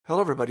Hello,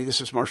 everybody. This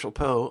is Marshall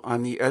Poe.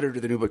 I'm the editor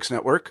of the New Books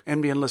Network.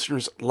 NBN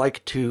listeners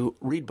like to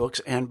read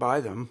books and buy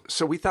them.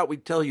 So we thought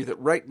we'd tell you that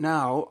right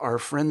now, our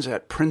friends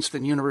at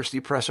Princeton University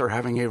Press are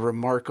having a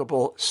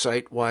remarkable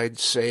site-wide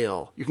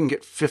sale. You can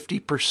get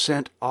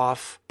 50%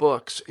 off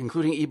books,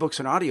 including ebooks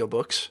and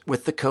audiobooks,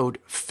 with the code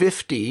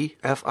 50,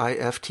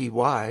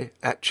 F-I-F-T-Y,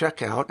 at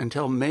checkout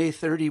until May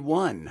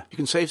 31. You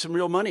can save some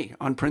real money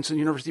on Princeton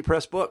University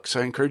Press books.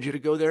 I encourage you to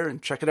go there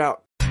and check it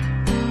out.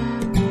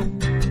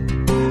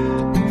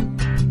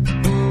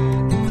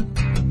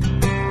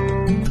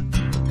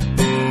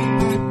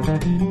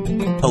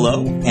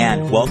 Hello,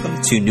 and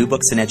welcome to New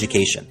Books in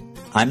Education.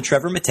 I'm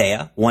Trevor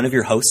Matea, one of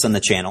your hosts on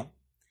the channel.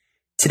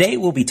 Today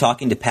we'll be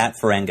talking to Pat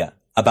Farenga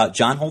about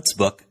John Holt's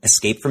book,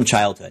 Escape from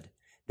Childhood,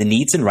 The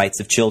Needs and Rights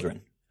of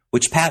Children,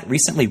 which Pat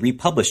recently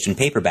republished in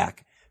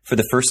paperback for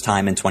the first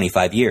time in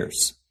 25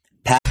 years.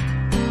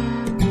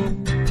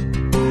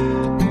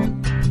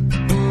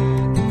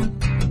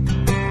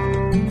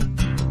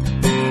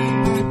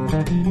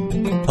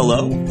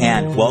 Hello,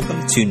 and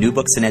welcome to New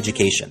Books in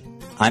Education.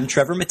 I'm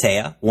Trevor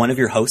Matea, one of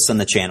your hosts on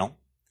the channel.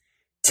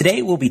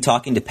 Today we'll be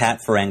talking to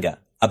Pat Farenga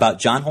about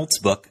John Holt's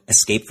book,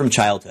 Escape from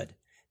Childhood,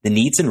 The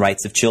Needs and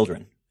Rights of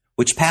Children,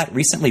 which Pat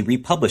recently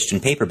republished in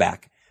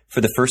paperback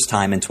for the first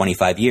time in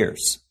 25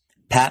 years.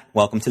 Pat,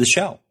 welcome to the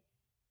show.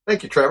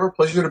 Thank you, Trevor.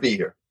 Pleasure to be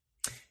here.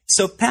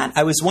 So, Pat,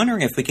 I was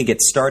wondering if we could get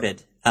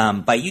started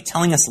by you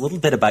telling us a little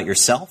bit about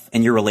yourself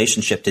and your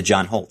relationship to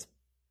John Holt.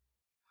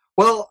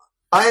 Well,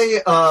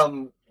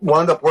 I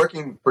wound up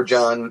working for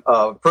John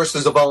first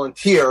as a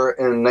volunteer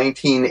in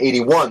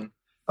 1981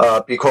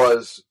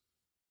 because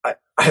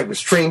I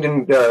was trained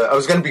in, I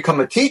was going to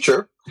become a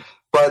teacher,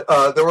 but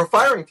there were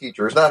firing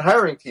teachers, not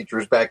hiring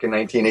teachers back in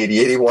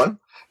 1980-81.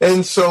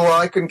 And so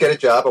I couldn't get a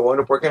job. I wound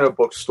up working at a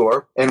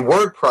bookstore, and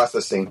word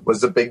processing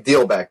was a big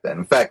deal back then.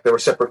 In fact, there were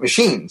separate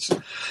machines.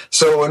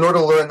 So in order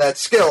to learn that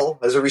skill,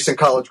 as a recent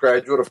college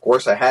graduate, of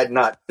course, I had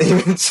not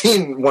even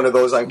seen one of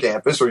those on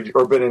campus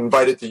or been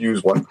invited to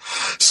use one.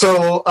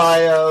 So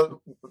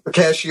the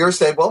cashier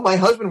said, well, my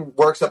husband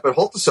works up at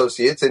Holt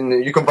Associates,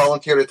 and you can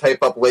volunteer to type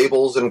up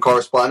labels and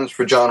correspondence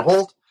for John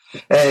Holt,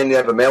 and you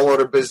have a mail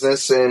order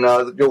business, and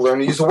you'll learn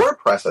to use a word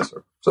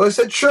processor. So I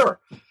said, sure.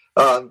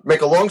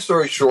 Make a long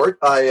story short,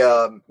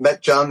 I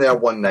met John there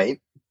one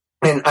night,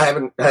 and I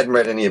hadn't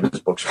read any of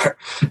his books.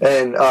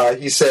 And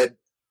he said,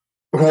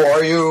 "Who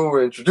are you?"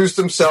 Introduced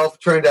himself.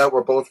 Turned out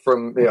we're both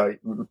from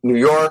New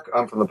York.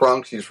 I'm from the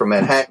Bronx. He's from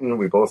Manhattan.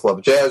 We both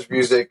love jazz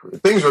music.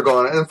 Things were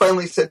going on. And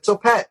finally said, "So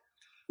Pat,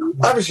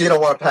 obviously you don't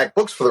want to pack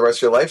books for the rest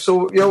of your life.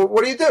 So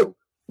what do you do?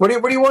 What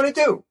do you want to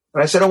do?"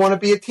 And I said, "I want to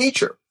be a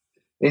teacher."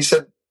 And he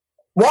said,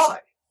 "Why?"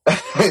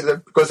 I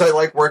said, "Because I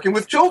like working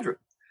with children."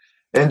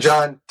 And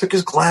John took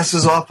his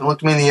glasses off and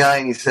looked me in the eye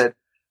and he said,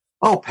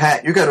 "Oh,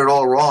 Pat, you got it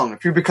all wrong.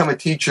 If you become a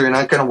teacher, you're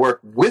not going to work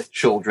with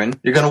children.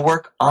 You're going to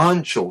work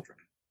on children."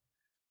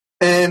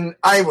 And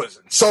I was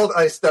insulted.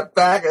 I stepped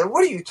back and,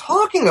 "What are you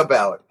talking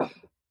about?"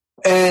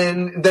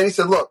 And then he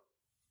said, "Look,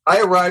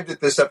 I arrived at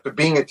this after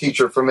being a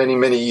teacher for many,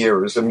 many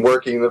years and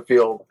working in the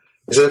field."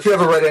 He said, "If you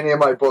ever read any of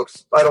my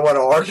books, I don't want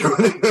to argue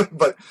with you,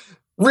 but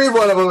read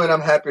one of them and I'm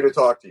happy to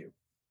talk to you."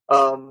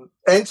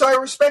 And so I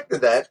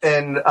respected that,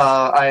 and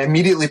I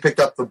immediately picked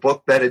up the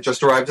book that had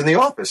just arrived in the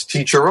office,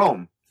 Teach Your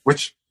Own,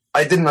 which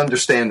I didn't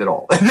understand at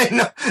all.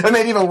 It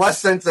made even less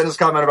sense than his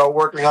comment about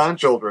working on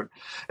children.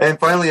 And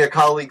finally, a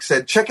colleague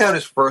said, "Check out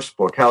his first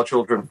book, How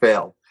Children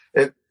Fail."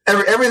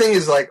 Everything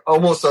is like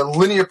almost a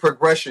linear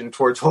progression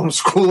towards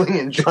homeschooling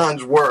in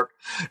John's work,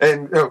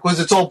 and because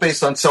it's all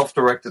based on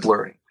self-directed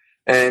learning.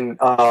 And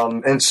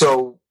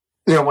so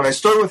when I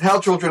started with How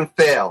Children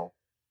Fail,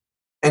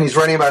 and he's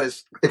writing about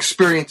his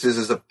experiences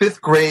as a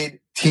fifth grade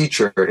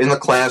teacher in the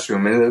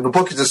classroom. And the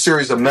book is a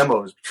series of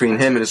memos between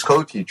him and his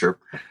co-teacher.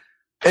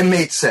 It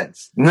made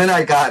sense. And then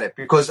I got it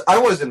because I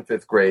was in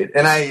fifth grade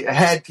and I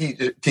had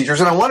teachers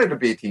and I wanted to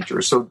be a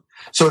teacher. So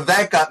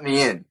that got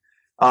me in.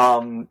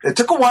 It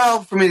took a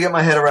while for me to get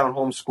my head around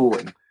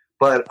homeschooling,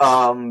 but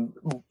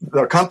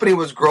the company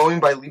was growing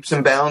by leaps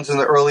and bounds in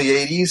the early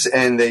 80s,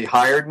 and they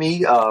hired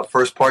me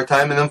first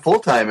part-time and then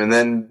full-time. And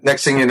then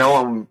next thing you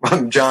know,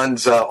 I'm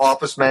John's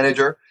office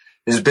manager,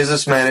 his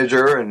business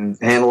manager, and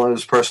handling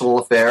his personal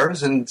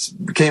affairs, and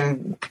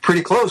became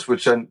pretty close,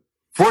 which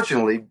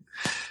unfortunately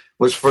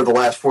was for the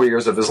last 4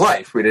 years of his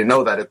life. We didn't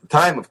know that at the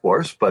time, of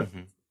course, but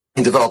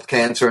he developed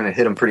cancer and it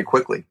hit him pretty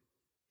quickly.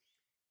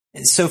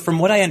 So from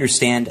what I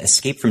understand,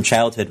 Escape from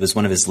Childhood was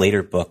one of his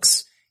later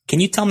books. Can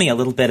you tell me a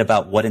little bit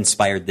about what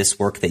inspired this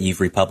work that you've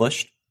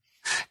republished?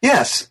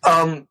 Yes.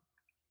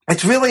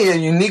 It's really a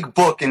unique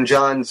book in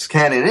John's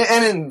canon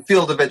and in the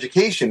field of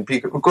education,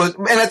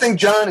 and I think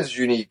John is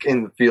unique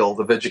in the field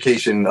of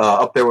education,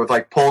 up there with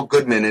like Paul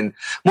Goodman, and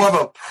more of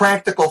a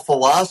practical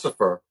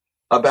philosopher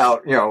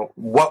about,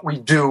 what we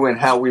do and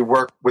how we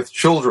work with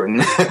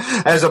children,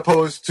 as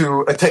opposed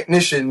to a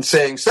technician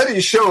saying,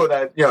 studies show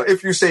that,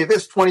 if you say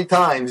this 20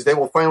 times, they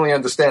will finally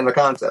understand the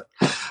concept.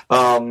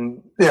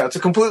 It's a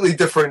completely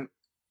different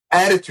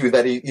attitude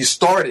that he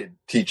started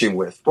teaching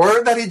with,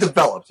 or that he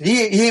developed.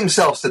 He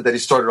himself said that he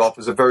started off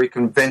as a very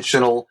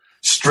conventional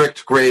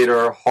strict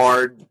grader,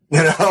 hard,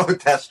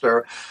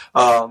 tester.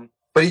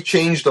 But he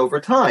changed over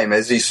time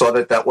as he saw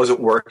that wasn't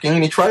working,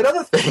 and he tried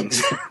other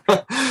things.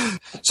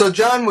 So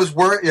John was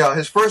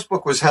his first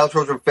book was How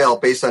Children Fail,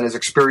 based on his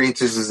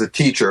experiences as a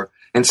teacher,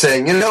 and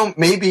saying,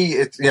 maybe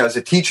it's, as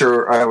a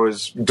teacher, I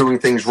was doing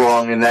things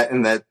wrong, and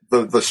that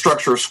the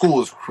structure of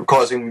school is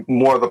causing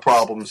more of the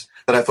problems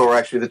that I thought were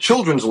actually the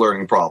children's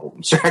learning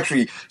problems. They're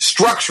actually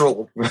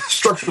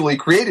structurally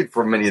created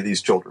for many of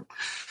these children.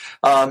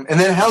 And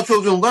then How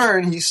Children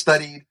Learn, he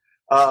studied,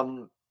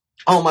 how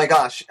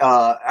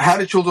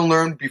do children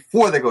learn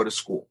before they go to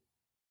school?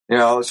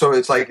 So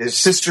it's like his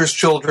sister's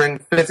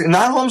children,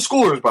 not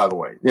homeschoolers, by the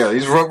way. He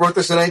wrote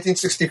this in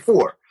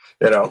 1964,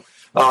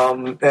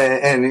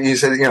 and he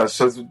said,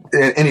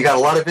 and he got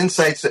a lot of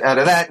insights out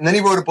of that. And then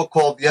he wrote a book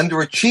called The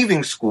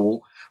Underachieving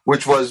School,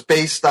 which was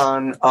based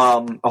on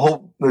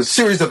a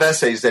series of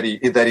essays that he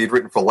had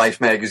written for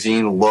Life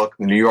magazine, Look,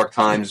 the New York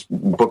Times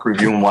book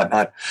review, and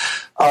whatnot.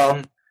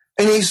 And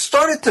he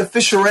started to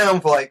fish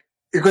around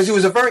because he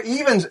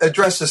even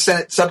addressed the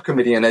Senate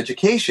subcommittee on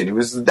education. He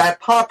was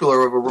that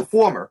popular of a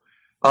reformer.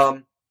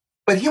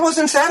 But he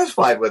wasn't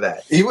satisfied with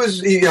that. He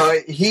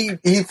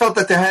felt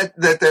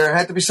that there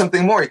had to be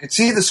something more. He could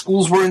see the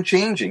schools weren't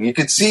changing. He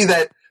could see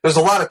that there's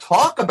a lot of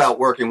talk about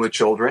working with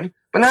children,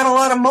 but not a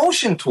lot of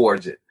motion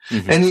towards it.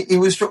 Mm-hmm. And he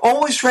was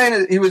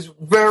he was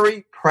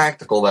very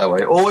practical that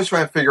way, always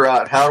trying to figure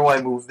out, how do I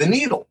move the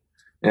needle?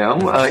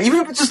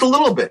 Even if it's just a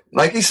little bit.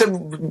 Like he said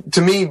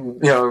to me,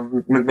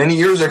 many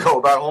years ago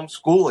about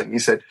homeschooling, he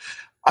said,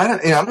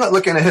 I'm not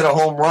looking to hit a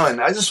home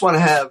run. I just want to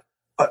have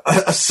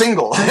a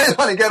single. I just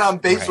want to get on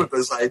base with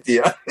this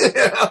idea.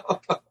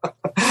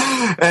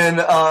 And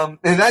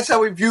that's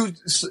how we viewed,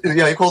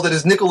 he called it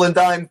his nickel and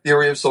dime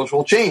theory of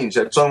social change.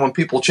 That when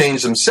people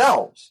change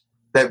themselves,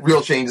 that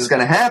real change is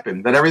going to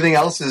happen. That everything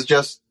else is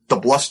just the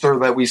bluster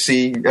that we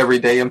see every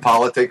day in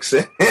politics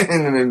and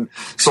in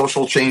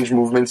social change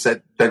movements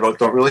that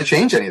don't really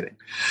change anything.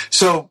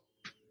 So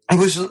I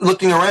was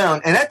looking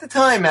around, and at the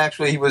time,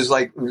 actually, he was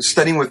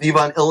studying with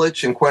Ivan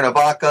Illich in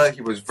Cuernavaca.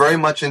 He was very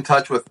much in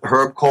touch with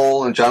Herb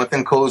Kohl and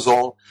Jonathan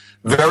Kozol.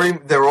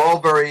 They were all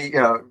very,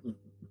 and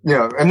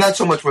not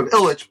so much with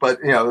Illich, but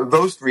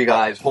those three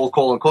guys,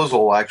 Kohl and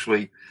Kozol,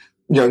 actually,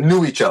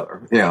 knew each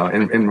other,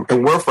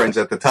 and were friends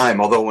at the time.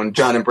 Although when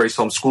John embraced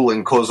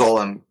homeschooling,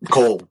 Kozol and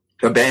Kohl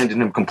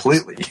abandoned him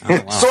completely. Oh,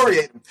 wow.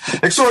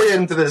 Excoriate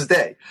him to this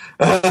day.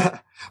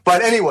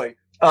 But anyway,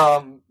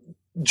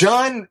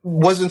 John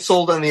wasn't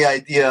sold on the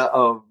idea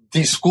of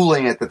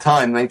deschooling at the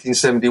time,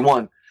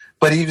 1971.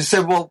 But he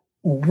said, well,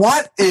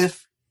 what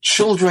if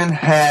children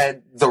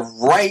had the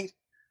right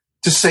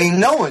to say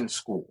no in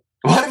school?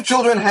 What if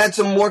children had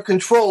some more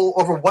control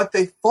over what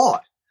they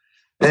thought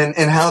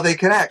and how they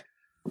could act?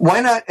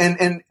 Why not?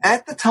 And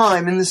at the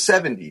time in the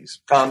 70s,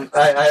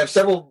 I have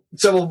several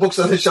books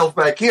on the shelf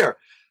back here.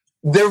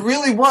 There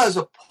really was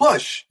a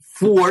push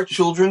for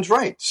children's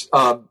rights.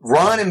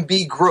 Ron and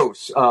B.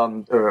 Gross,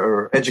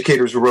 are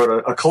educators who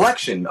wrote a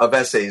collection of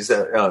essays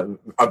on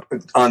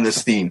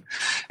this theme,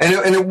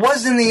 and it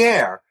was in the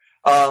air.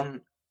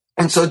 And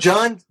so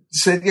John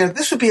said,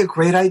 this would be a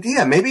great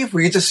idea. Maybe if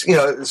we could just,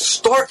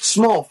 start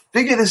small,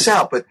 figure this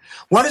out. But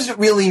what does it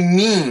really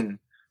mean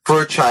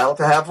for a child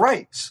to have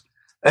rights?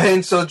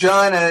 And so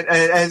John,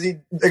 as he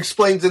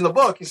explains in the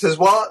book, he says,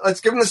 well,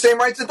 let's give them the same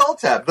rights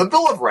adults have, the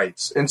Bill of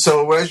Rights. And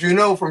so, as you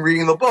know from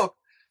reading the book,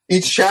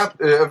 each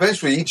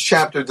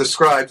chapter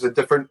describes a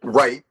different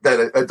right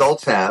that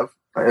adults have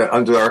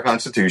under our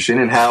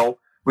Constitution and how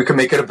we can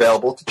make it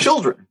available to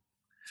children.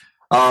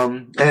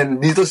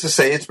 And needless to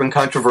say, it's been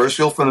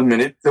controversial from the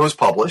minute it was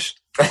published.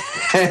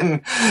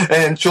 and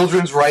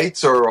children's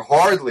rights are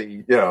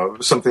hardly,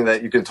 something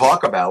that you can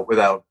talk about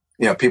without,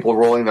 people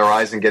rolling their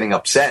eyes and getting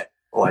upset.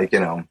 Like,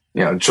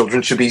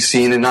 children should be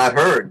seen and not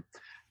heard. I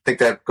think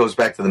that goes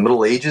back to the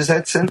Middle Ages,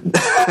 that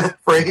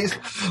phrase.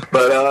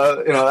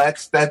 But,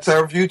 that's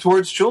our view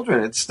towards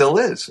children. It still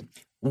is.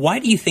 Why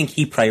do you think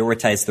he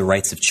prioritized the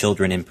rights of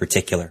children in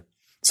particular?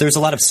 So there's a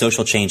lot of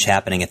social change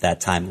happening at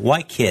that time.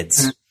 Why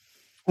kids?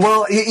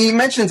 Well, he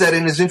mentions that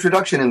in his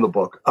introduction in the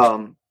book.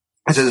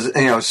 He says,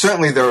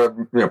 certainly there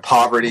are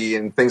poverty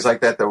and things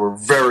like that were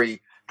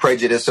very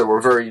prejudiced, that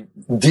were very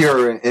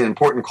dear and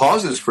important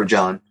causes for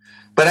John.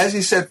 But as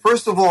he said,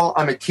 first of all,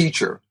 I'm a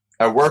teacher.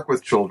 I work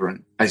with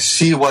children. I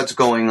see what's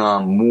going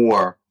on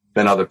more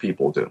than other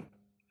people do.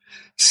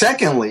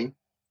 Secondly,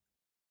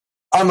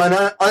 I'm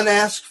an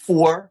unasked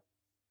for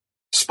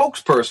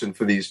spokesperson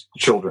for these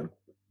children.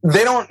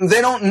 They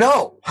don't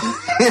know,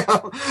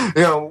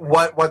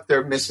 what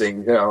they're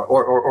missing,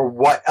 or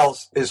what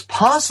else is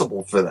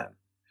possible for them.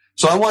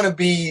 So I want to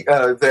be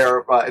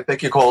their, I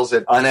think he calls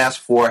it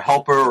unasked for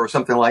helper or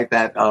something like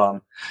that.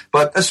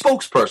 But a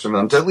spokesperson for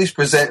them to at least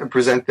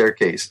present their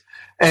case.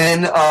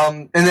 And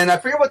then I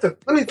forget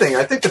let me think.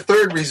 I think the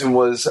third reason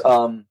was,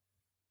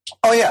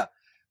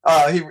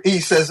 he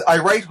says, I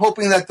write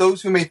hoping that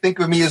those who may think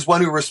of me as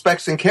one who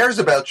respects and cares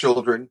about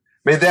children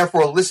may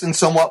therefore listen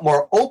somewhat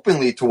more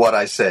openly to what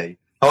I say,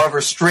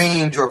 however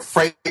strange or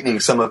frightening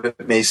some of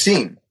it may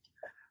seem.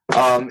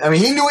 I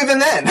mean, he knew even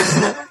then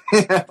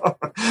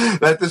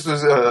that this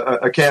was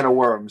a can of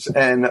worms.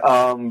 And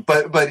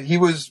but he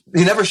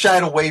never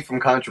shied away from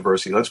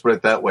controversy. Let's put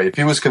it that way. If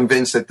he was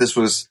convinced that this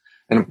was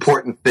an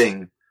important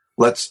thing,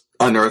 let's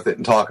unearth it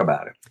and talk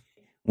about it.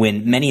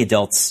 When many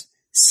adults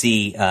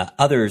see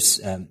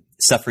others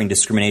suffering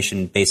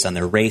discrimination based on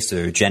their race or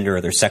their gender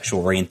or their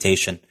sexual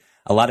orientation,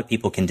 a lot of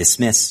people can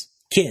dismiss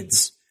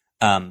kids.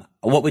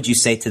 What would you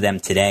say to them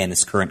today in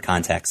this current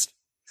context?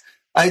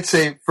 I'd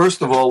say,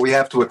 first of all, we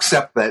have to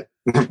accept that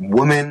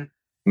women,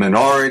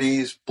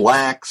 minorities,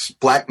 black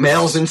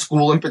males in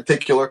school in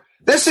particular,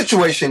 their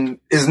situation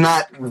is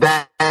not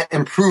that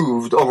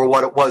improved over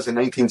what it was in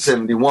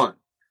 1971.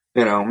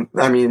 You know,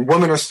 I mean,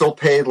 women are still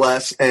paid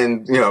less,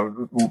 and you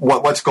know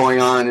what's going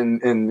on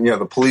in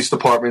the police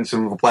departments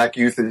and black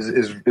youth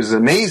is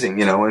amazing.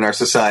 You know, in our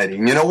society,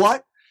 and you know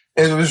what?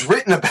 It was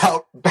written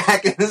about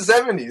back in the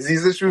 70s.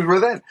 These issues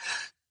were then.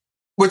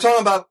 We're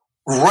talking about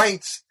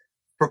rights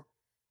for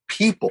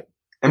people.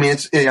 I mean,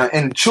 it's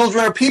and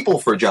children are people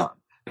for John.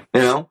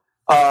 You know,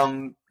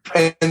 and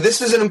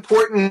this is an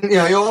important. You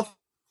know, he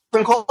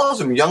often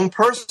calls him young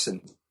person.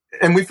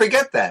 And we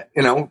forget that,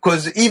 you know,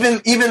 because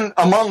even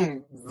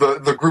among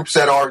the groups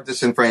that are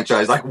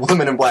disenfranchised, like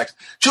women and blacks,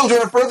 children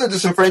are further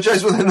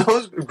disenfranchised within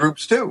those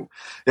groups too,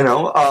 you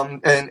know,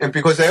 and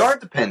because they are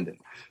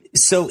dependent.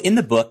 So in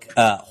the book,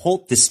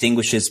 Holt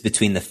distinguishes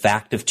between the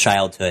fact of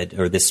childhood,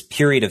 or this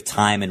period of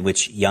time in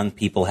which young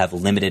people have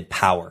limited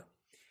power,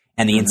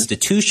 and the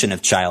institution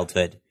of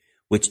childhood,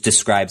 which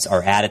describes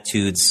our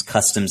attitudes,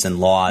 customs, and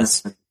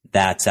laws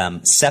that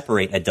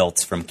separate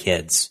adults from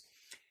kids.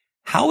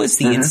 How is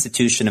the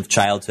institution of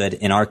childhood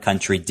in our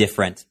country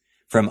different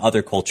from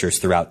other cultures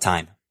throughout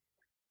time?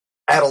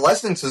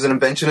 Adolescence is an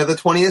invention of the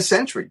 20th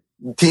century.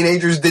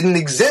 Teenagers didn't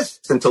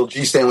exist until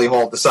G. Stanley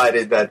Hall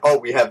decided that,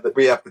 we have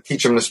to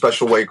teach them in a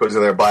special way because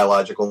of their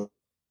biological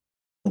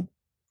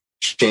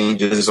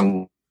changes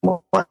and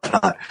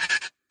whatnot.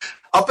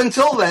 Up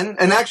until then,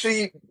 and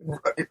actually,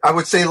 I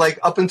would say like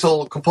up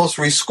until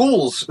compulsory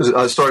schools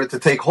started to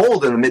take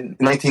hold in the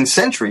mid-19th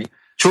century,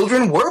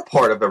 children were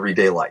part of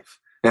everyday life.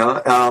 You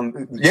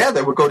know,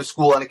 they would go to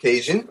school on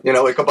occasion. You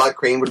know, Ichabod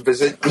Crane would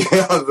visit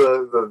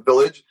the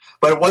village,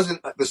 but it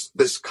wasn't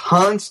this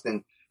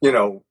constant. You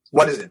know,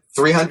 what is it?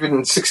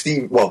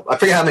 360? Well, I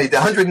forget how many.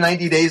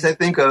 190 days, I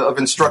think, of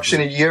instruction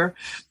a year.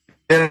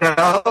 You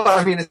know,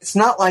 I mean,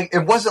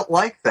 it wasn't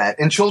like that.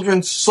 And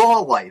children saw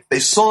life. They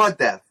saw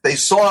death. They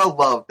saw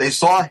love. They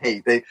saw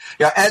hate.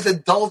 As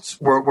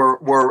adults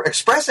were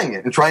expressing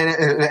it and trying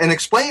to, and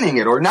explaining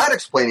it or not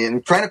explaining it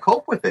and trying to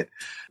cope with it.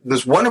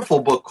 This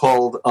wonderful book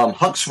called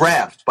Huck's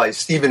Raft by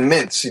Stephen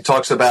Mintz. He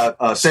talks about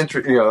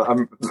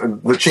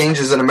the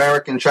changes in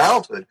American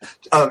childhood,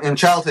 in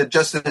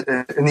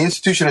the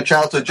institution of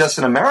childhood just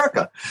in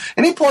America.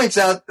 And he points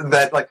out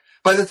that, like,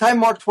 by the time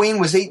Mark Twain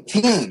was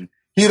 18,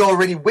 he had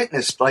already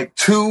witnessed like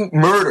 2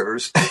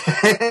 murders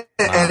and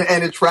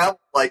had traveled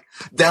like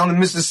down to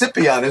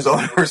Mississippi on his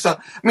own or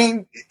something. I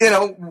mean, you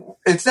know,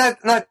 it's not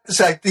to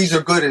say these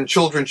are good and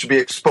children should be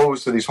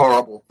exposed to these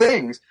horrible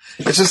things.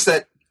 It's just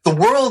that the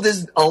world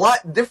is a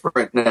lot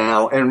different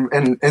now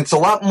and it's a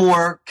lot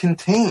more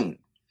contained.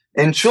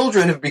 And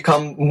children have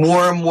become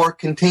more and more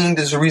contained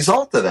as a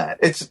result of that.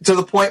 It's to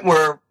the point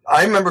where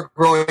I remember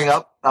growing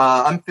up,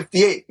 I'm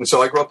 58, and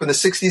so I grew up in the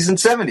 60s and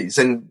 70s,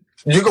 and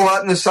you go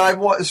out in the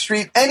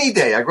street any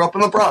day. I grew up in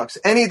the Bronx.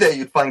 Any day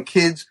you'd find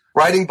kids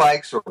riding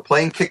bikes or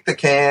playing kick the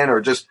can or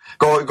just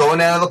going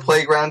down to the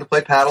playground to play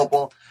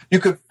paddleball. You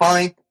could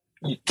find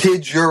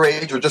kids your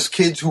age or just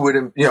kids who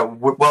would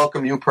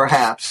welcome you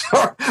perhaps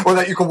or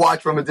that you could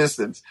watch from a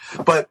distance.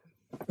 But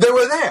they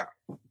were there.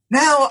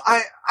 Now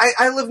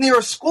I live near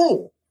a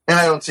school and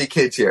I don't see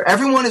kids here.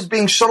 Everyone is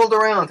being shuttled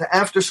around to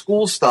after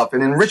school stuff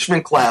and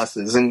enrichment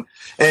classes and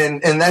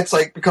that's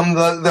like become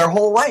their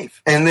whole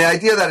life. And the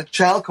idea that a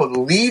child could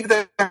leave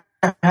their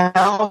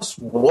house,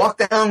 walk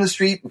down the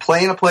street,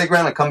 play in a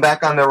playground and come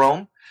back on their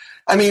own.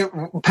 I mean,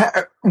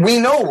 we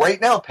know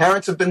right now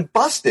parents have been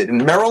busted.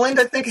 In Maryland,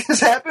 I think it has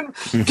happened.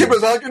 Kid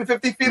was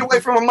 150 feet away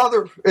from a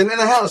mother in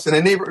a house and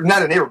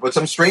not a neighbor, but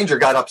some stranger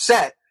got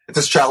upset that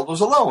this child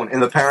was alone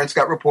and the parents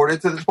got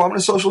reported to the Department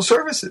of Social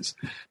Services.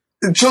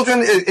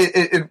 Children,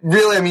 it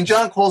really, I mean,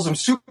 John calls them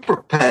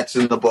super pets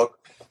in the book.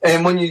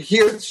 And when you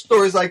hear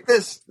stories like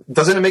this,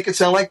 doesn't it make it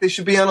sound like they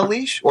should be on a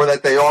leash or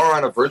that they are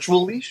on a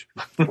virtual leash?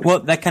 Well,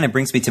 that kind of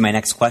brings me to my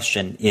next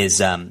question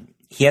is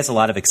he has a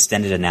lot of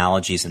extended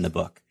analogies in the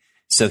book.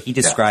 So he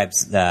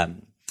describes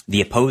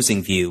the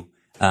opposing view,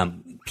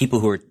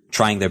 people who are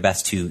trying their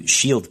best to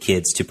shield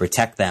kids, to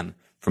protect them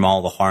from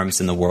all the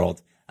harms in the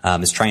world,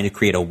 is trying to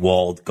create a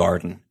walled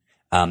garden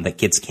that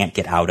kids can't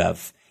get out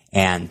of.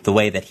 And the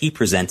way that he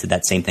presented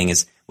that same thing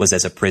was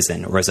as a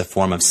prison or as a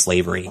form of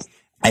slavery.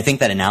 I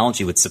think that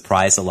analogy would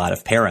surprise a lot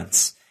of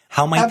parents.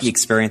 How might the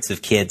experience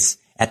of kids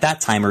at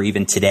that time or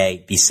even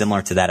today be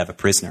similar to that of a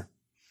prisoner?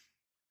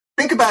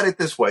 Think about it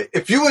this way.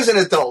 If you as an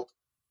adult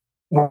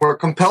were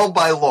compelled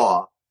by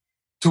law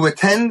to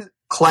attend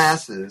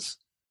classes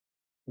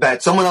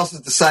that someone else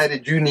has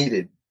decided you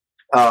needed,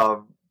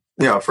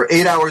 for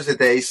 8 hours a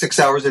day, 6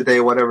 hours a day,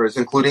 whatever it is,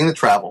 including the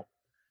travel,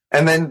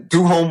 and then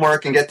do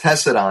homework and get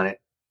tested on it,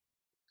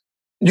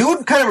 you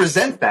would kind of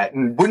resent that.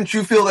 And wouldn't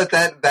you feel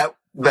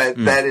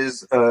that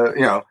is,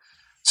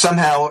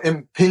 somehow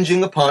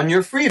impinging upon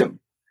your freedom,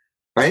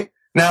 right?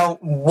 Now,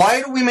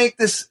 why do we make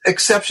this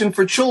exception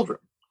for children?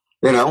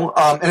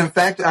 And in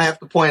fact, I have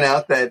to point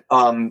out that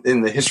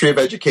in the history of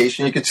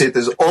education, you could see that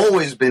there's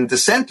always been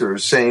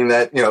dissenters saying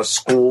that,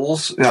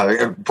 schools,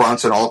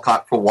 Bronson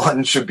Alcott for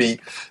one, should be,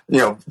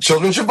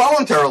 children should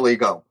voluntarily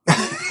go.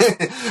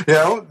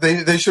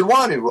 They should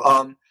want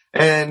to.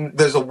 And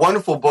there's a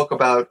wonderful book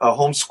about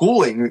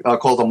homeschooling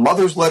called A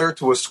Mother's Letter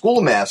to a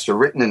Schoolmaster,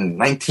 written in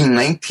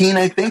 1919,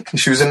 I think.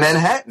 She was in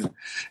Manhattan.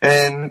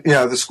 And,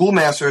 the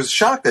schoolmaster is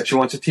shocked that she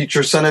wants to teach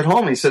her son at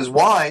home. He says,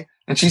 why?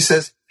 And she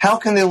says, how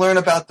can they learn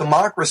about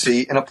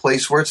democracy in a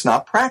place where it's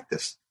not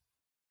practiced?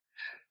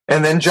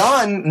 And then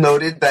John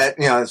noted that,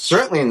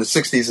 certainly in the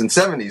 60s and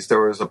 70s,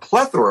 there was a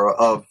plethora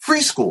of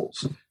free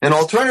schools and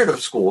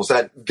alternative schools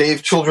that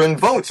gave children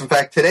votes. In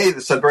fact, today,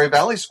 the Sudbury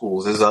Valley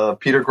schools, as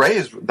Peter Gray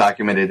has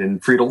documented in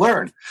Free to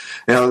Learn,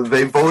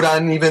 they vote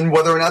on even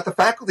whether or not the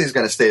faculty is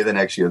going to stay the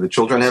next year. The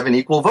children have an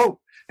equal vote.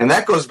 And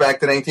that goes back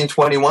to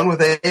 1921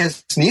 with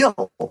A.S.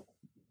 Neal,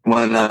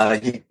 when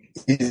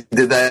he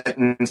did that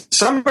in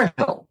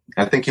Summerhill.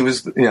 I think he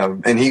was,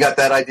 and he got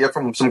that idea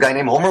from some guy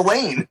named Homer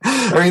Lane.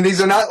 I mean, these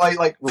are not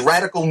like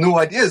radical new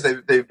ideas.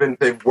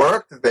 They've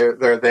worked,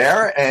 they're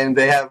there, and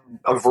they have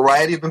a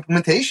variety of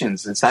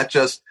implementations. It's not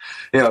just,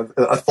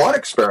 a thought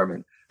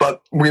experiment,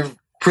 but we've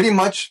pretty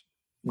much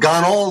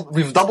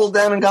we've doubled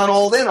down and gone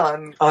all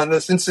in on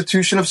this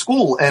institution of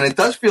school. And it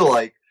does feel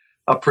like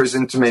a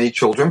prison to many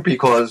children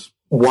because,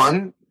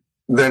 one,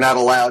 they're not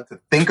allowed to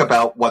think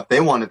about what they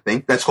want to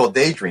think. That's called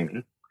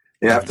daydreaming.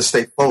 You have to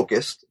stay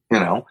focused,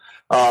 again,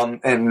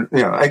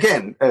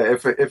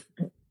 if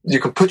you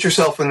could put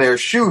yourself in their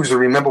shoes or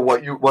remember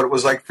what it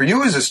was like for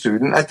you as a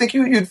student, I think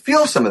you'd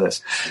feel some of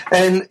this.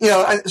 And,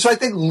 so I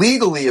think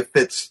legally it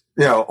fits,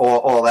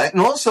 all that.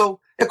 And also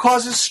it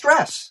causes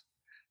stress.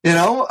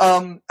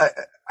 I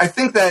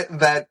think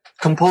that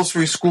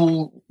compulsory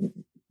school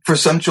for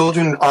some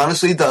children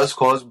honestly does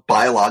cause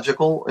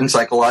biological and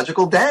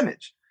psychological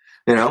damage,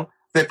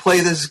 They play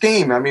this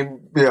game. I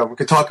mean, we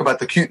could talk about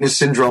the cuteness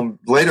syndrome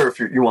later if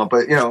you want,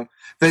 but,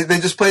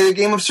 they just play a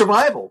game of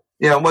survival.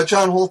 What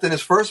John Holt in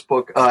his first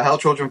book, How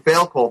Children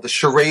Fail, called the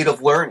charade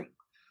of learning,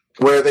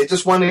 where they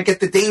just want to get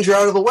the danger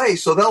out of the way.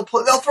 So they'll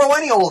throw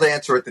any old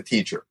answer at the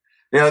teacher.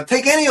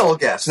 Take any old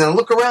guess and then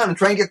look around and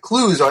try and get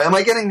clues. Am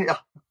I getting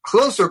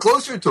closer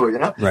to it?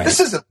 Right. This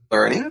isn't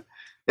learning.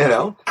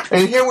 And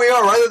here we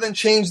are, rather than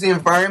change the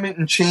environment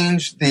and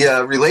change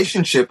the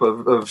relationship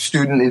of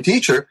student and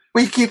teacher,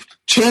 we keep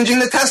changing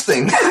the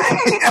testing,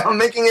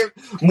 making it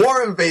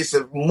more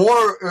invasive,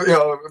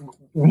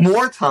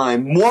 more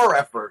time, more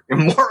effort,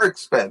 and more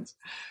expense,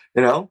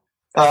 and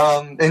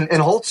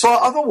Holt saw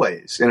other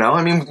ways,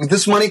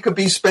 this money could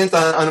be spent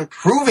on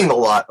improving the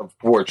lot of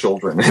poor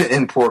children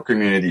in poor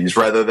communities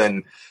rather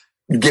than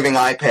giving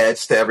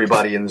iPads to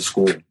everybody in the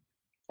school.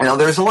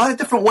 There's a lot of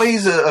different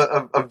ways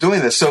of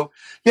doing this. So,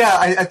 yeah,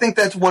 I think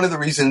that's one of the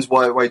reasons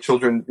why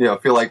children,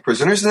 feel like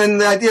prisoners. And then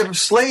the idea of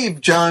slave,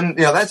 John,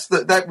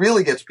 that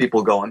really gets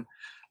people going.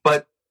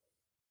 But,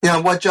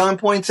 what John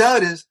points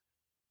out is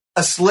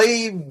a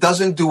slave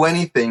doesn't do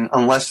anything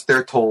unless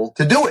they're told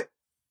to do it.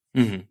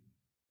 Mm-hmm.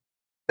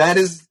 That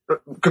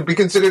could be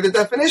considered a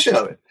definition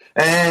of it.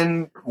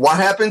 And what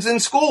happens in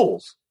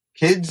schools?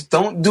 Kids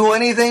don't do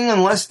anything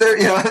unless they're,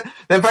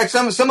 in fact,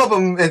 some of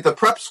them at the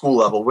prep school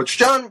level, which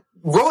John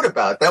wrote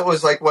about. That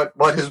was like what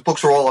his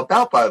books were all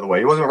about, by the way.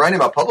 He wasn't writing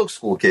about public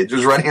school kids. He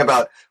was writing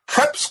about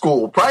prep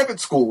school, private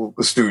school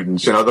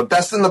students, the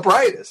best and the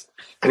brightest.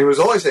 And he was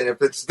always saying,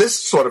 if it's this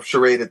sort of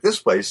charade at this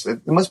place,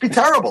 it must be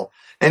terrible.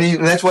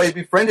 And that's why he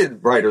befriended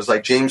writers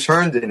like James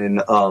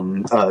Herndon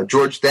and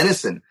George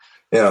Dennison,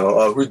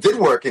 who did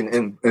work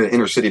in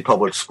inner city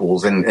public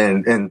schools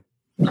and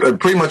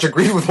pretty much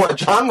agreed with what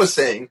John was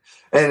saying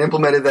and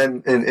implemented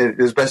them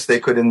in as best they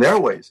could in their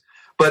ways.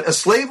 But a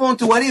slave won't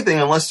do anything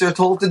unless they're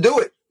told to do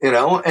it,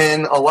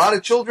 and a lot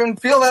of children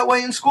feel that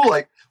way in school.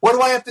 Like, what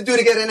do I have to do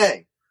to get an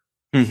A?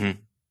 Mm-hmm.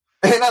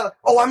 And,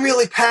 I'm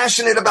really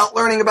passionate about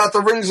learning about the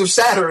rings of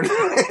Saturn.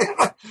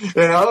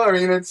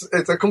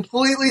 It's a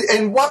completely,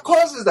 and what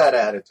causes that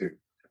attitude?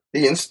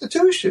 The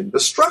institution, the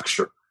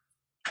structure.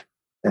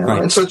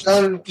 Right. And so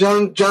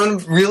John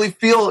really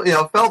felt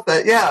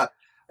that, yeah,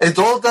 it's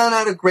all done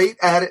out of great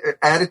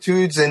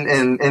attitudes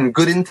and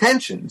good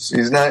intentions.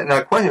 He's not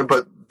questioning,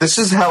 but this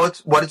is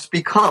what it's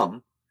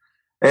become.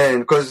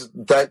 And because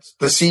that's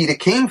the seed it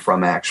came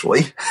from,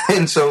 actually.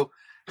 And so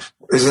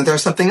isn't there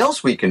something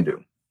else we can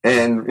do?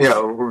 And,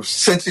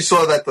 since he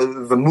saw that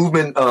the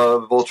movement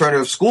of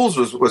alternative schools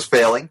was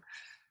failing,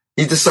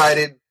 he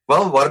decided,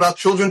 well, what about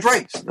children's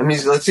rights?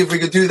 Let's see if we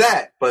could do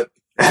that. But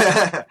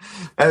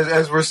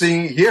as we're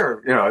seeing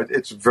here,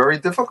 it's very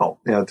difficult,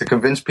 to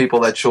convince people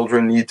that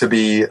children need to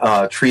be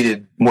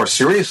treated more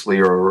seriously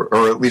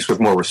or at least with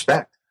more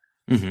respect.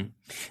 Mm-hmm.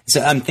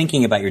 So I'm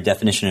thinking about your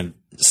definition of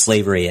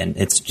slavery, and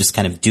it's just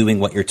kind of doing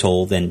what you're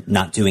told and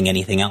not doing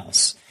anything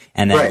else.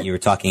 And then you were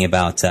talking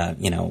about,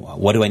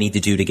 what do I need to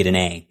do to get an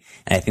A?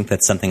 And I think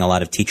that's something a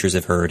lot of teachers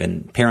have heard,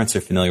 and parents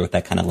are familiar with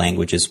that kind of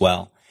language as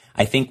well.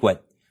 I think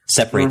what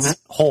separates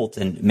Holt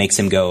and makes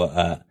him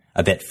go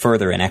a bit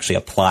further and actually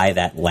apply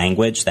that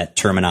language, that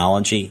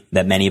terminology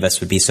that many of us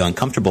would be so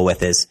uncomfortable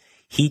with, is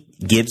he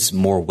gives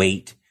more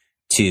weight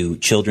to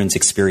children's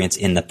experience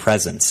in the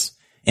present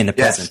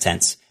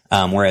tense.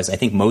 Whereas I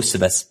think most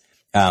of us,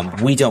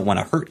 we don't want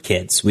to hurt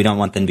kids. We don't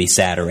want them to be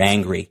sad or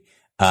angry.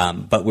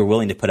 But we're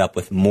willing to put up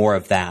with more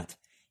of that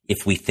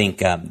if we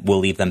think we'll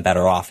leave them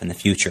better off in the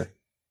future.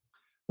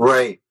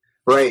 Right.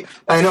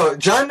 I know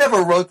John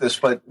never wrote this,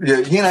 but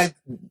he and I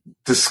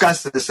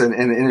discussed this,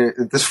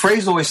 and this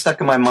phrase always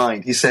stuck in my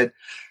mind. He said,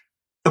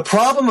 the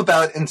problem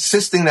about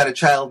insisting that a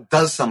child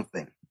does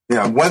something,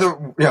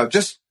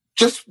 just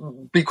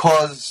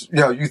because,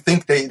 you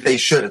think they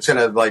should, it's going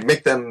to like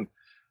make them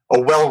a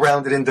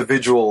well-rounded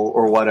individual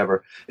or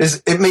whatever,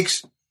 is it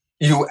makes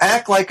you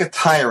act like a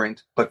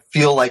tyrant, but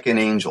feel like an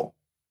angel.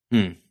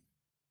 And,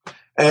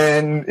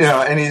 and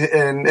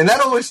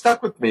that always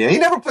stuck with me. And he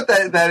never put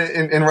that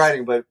in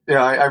writing, but,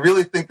 I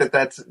really think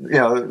that's,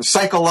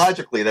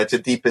 psychologically, that's a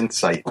deep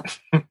insight.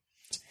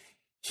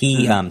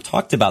 He,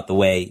 talked about the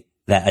way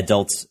that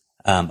adults,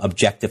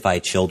 objectify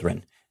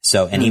children.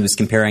 So, and he was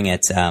comparing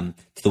it, to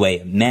the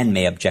way men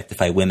may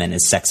objectify women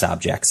as sex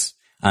objects.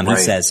 He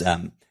says,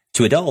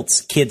 to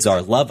adults, kids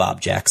are love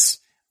objects,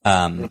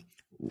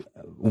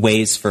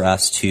 ways for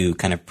us to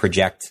kind of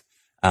project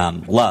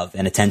love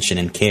and attention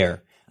and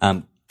care.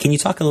 Can you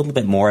talk a little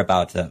bit more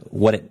about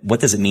what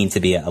does it mean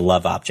to be a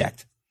love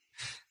object?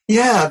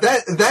 Yeah,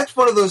 that's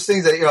one of those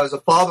things that, as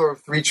a father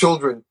of 3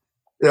 children,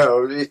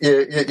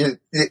 I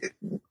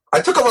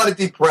took a lot of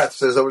deep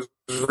breaths as I was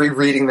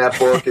rereading that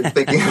book and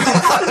thinking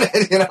about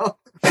it,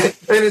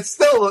 and it's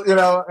still,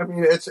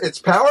 it's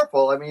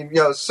powerful.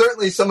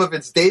 Certainly some of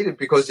it's dated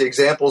because the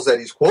examples that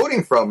he's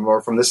quoting from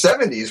are from the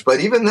 70s, but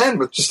even then,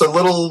 with just a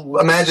little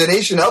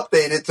imagination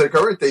updated to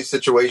current day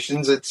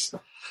situations, it's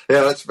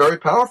very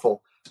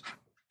powerful.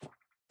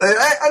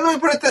 Let me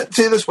put it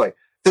to you this way.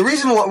 The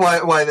reason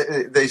why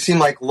they seem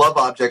like love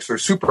objects or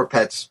super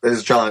pets,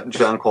 as John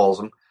calls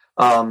them,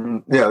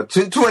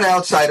 to an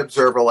outside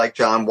observer like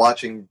John,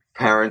 watching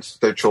parents,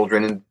 their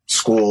children in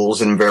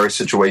schools and in various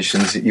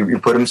situations you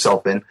put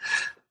himself in,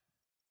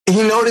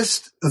 he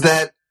noticed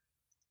that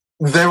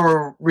they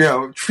were,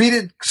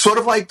 treated sort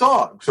of like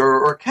dogs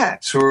or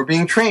cats who were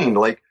being trained.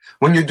 Like,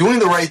 when you're doing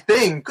the right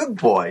thing, good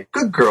boy,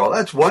 good girl,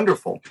 that's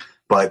wonderful.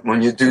 But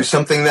when you do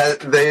something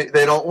that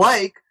they don't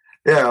like,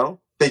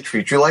 they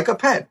treat you like a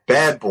pet.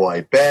 Bad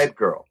boy, bad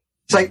girl.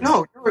 It's like,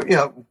 no,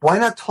 why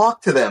not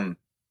talk to them?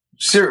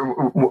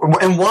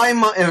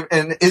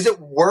 And is it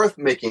worth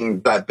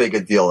making that big a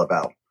deal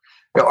about?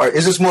 Or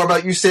is this more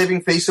about you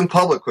saving face in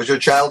public because your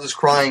child is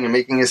crying and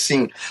making a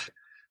scene?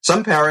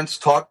 Some parents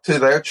talk to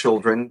their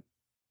children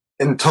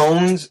in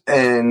tones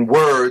and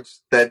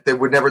words that they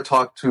would never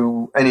talk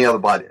to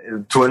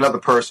to another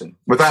person,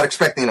 without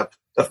expecting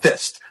a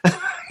fist.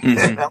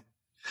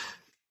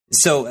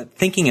 So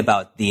thinking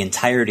about the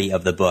entirety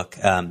of the book,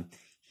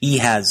 he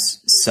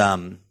has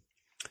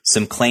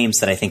some claims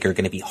that I think are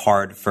going to be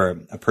hard for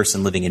a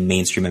person living in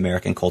mainstream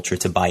American culture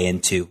to buy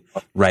into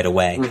right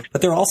away.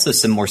 But there are also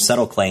some more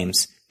subtle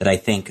claims that I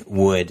think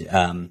would,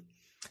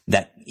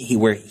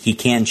 where he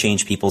can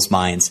change people's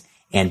minds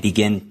and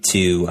begin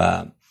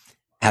to,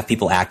 have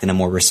people act in a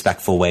more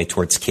respectful way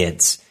towards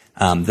kids.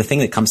 The thing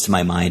that comes to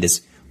my mind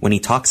is when he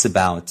talks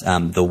about,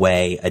 the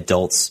way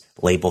adults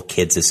label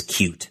kids as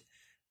cute,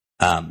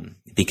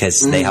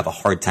 because they have a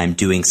hard time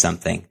doing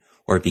something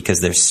or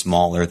because they're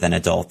smaller than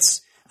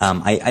adults.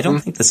 I don't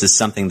think this is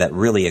something that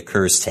really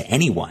occurs to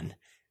anyone.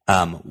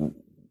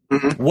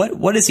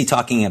 What is he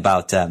talking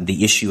about,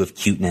 the issue of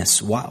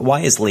cuteness?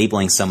 Why is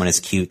labeling someone as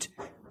cute,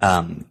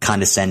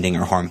 condescending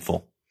or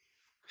harmful?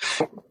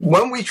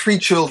 When we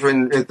treat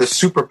children, the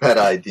super pet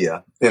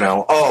idea,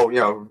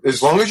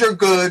 as long as you're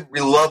good, we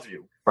love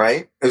you,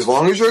 right? As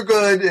long as you're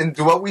good and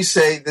do what we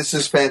say, this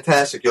is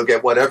fantastic. You'll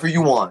get whatever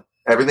you want.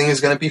 Everything is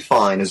going to be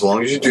fine as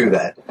long as you do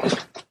that.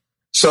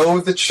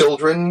 So the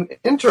children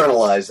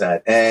internalize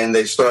that and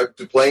they start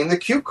playing the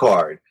cute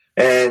card.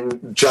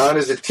 And John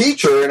is a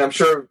teacher, and I'm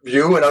sure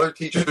you and other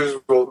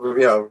teachers will,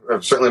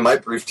 certainly in my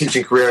brief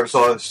teaching career, I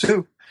saw this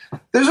too.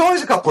 There's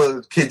always a couple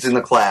of kids in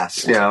the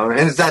class, and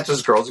it's not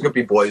just girls, it could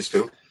be boys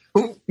too,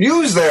 who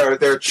use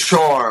their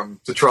charm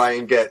to try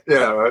and get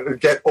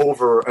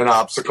over an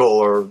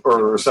obstacle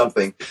or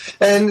something.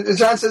 And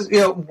John says,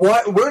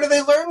 where do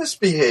they learn this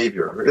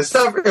behavior? It's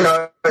not,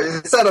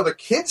 it's not other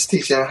kids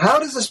teaching. How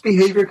does this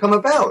behavior come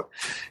about?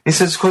 He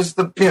says, because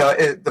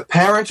the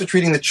parents are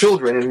treating the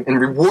children and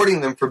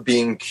rewarding them for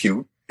being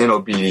cute and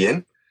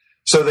obedient.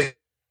 So the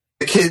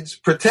kids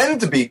pretend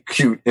to be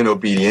cute and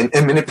obedient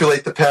and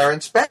manipulate the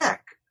parents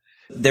back.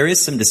 There is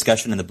some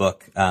discussion in the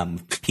book,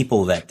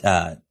 people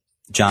that,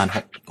 John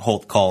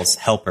Holt calls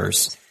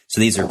helpers.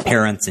 So these are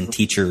parents and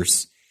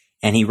teachers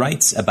And he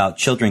writes about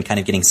children kind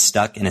of getting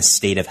stuck in a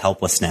state of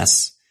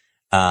helplessness,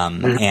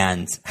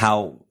 and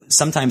how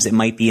sometimes it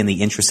might be in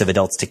the interest of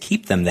adults to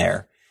keep them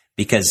there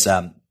because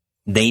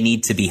they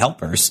need to be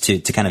helpers to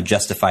kind of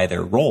justify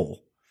their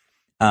role.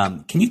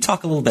 Can you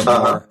talk a little bit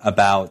more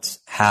about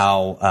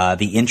how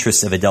the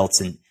interests of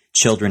adults and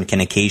children can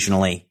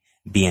occasionally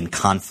be in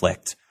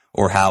conflict,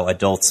 or how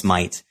adults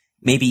might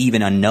maybe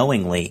even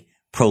unknowingly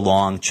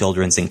prolong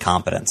children's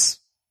incompetence?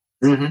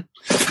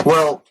 Mm-hmm.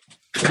 Well,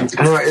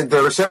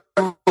 there are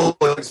several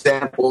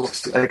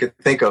examples I could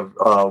think of.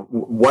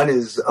 One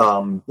is,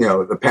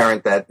 the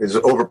parent that is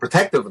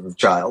overprotective of the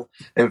child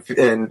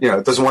and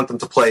doesn't want them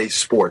to play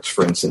sports,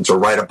 for instance, or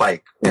ride a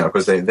bike,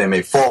 because they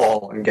may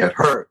fall and get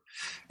hurt.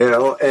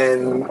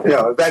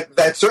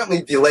 That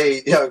certainly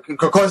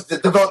could cause the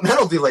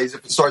developmental delays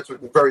if it starts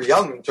with very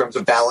young in terms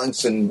of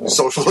balance and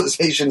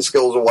socialization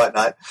skills and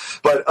whatnot.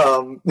 But,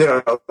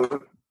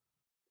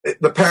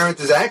 the parent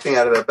is acting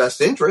out of their best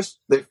interest.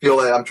 They feel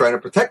that I'm trying to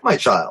protect my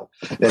child,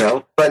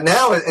 but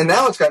now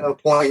it's gotten to the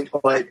point,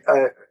 like,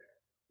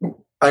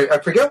 I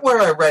forget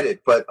where I read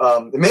it, but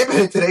it may have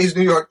been in today's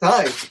New York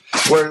Times,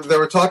 where they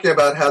were talking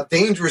about how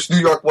dangerous New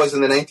York was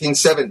in the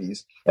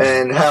 1970s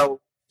and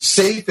how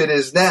safe it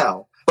is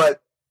now.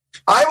 But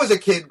I was a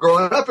kid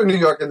growing up in New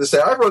York, and to say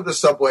I rode the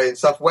subway and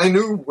stuff. I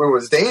knew it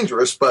was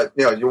dangerous, but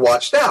you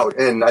watched out,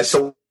 and I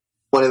still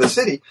went in the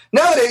city.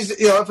 Nowadays,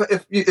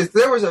 if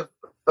there was a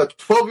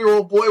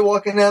 12-year-old boy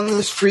walking down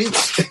the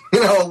streets,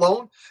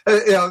 alone,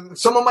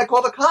 someone might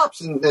call the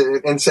cops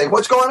and say,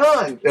 "What's going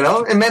on?"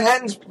 And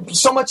Manhattan's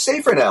so much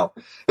safer now.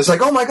 It's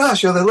like, oh my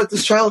gosh, they let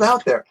this child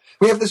out there.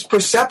 We have this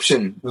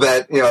perception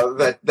that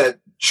that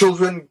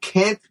children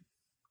can't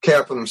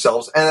care for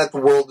themselves and that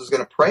the world is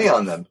going to prey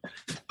on them.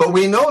 But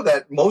we know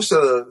that most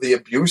of the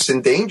abuse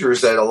and dangers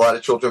that a lot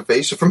of children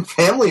face are from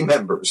family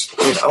members,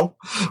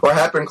 or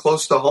happen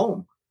close to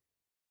home.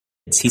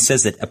 He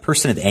says that a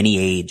person of any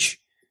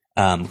age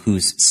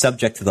who's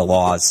subject to the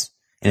laws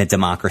in a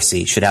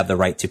democracy should have the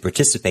right to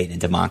participate in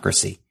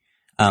democracy.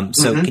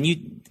 Can you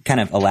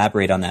kind of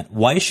elaborate on that?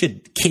 Why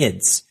should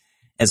kids,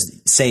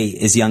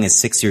 as young as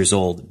 6 years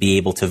old, be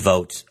able to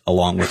vote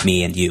along with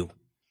me and you?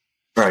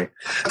 Right.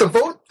 The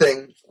vote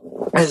thing,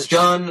 as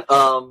John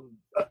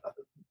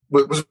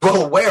was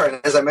well aware, and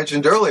as I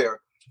mentioned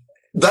earlier,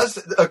 does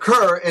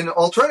occur in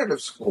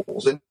alternative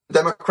schools, in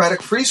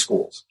democratic free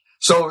schools.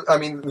 So, I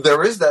mean,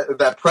 there is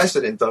that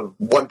precedent of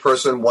one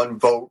person, one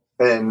vote,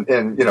 and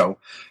that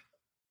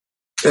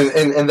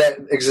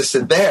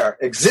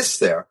exists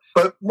there.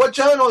 But what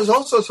John was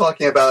also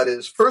talking about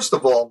is, first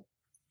of all,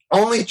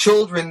 only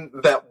children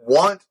that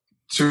want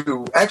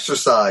to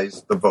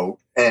exercise the vote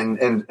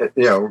and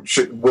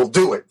will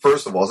do it.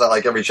 First of all, it's not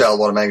like every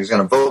child automatically is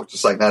going to vote,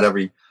 just like not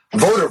every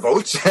voter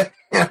votes,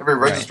 every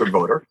registered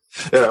voter,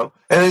 And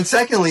then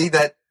secondly,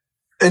 that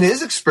in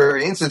his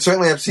experience, and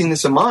certainly I've seen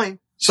this in mine,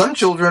 some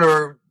children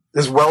are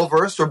as well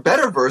versed or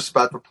better versed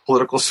about the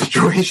political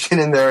situation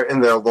in their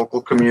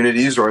local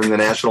communities or in the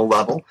national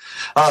level.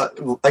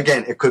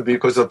 Again, it could be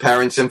because of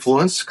parents'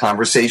 influence,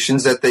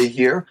 conversations that they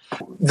hear.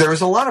 There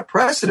is a lot of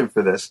precedent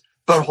for this,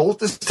 but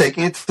Holt is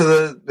taking it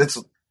to its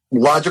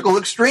logical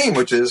extreme,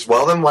 which is,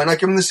 well, then why not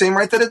give them the same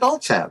right that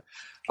adults have?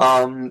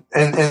 That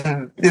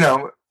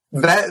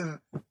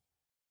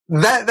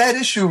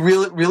issue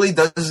really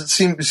doesn't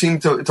seem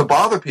to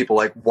bother people.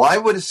 Like, why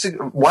would a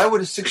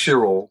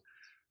 6-year-old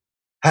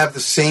have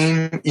the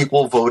same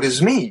equal vote as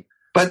me?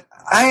 But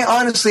I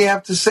honestly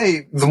have to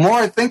say, the more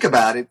I think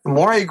about it, the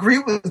more I agree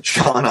with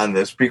John on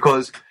this,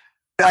 because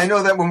I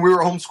know that when we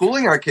were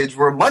homeschooling our kids,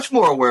 we're much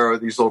more aware of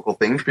these local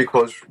things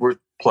because we're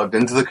plugged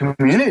into the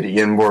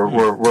community and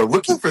we're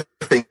looking for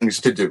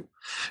things to do,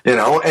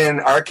 and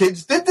our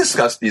kids did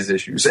discuss these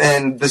issues,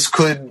 and this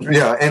could,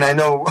 and I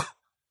know,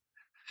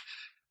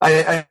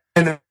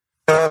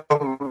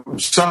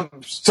 some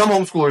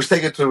homeschoolers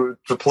take it to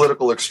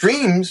political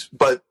extremes,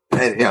 but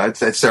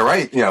it's their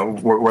right.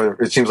 Where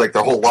it seems like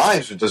their whole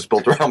lives are just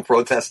built around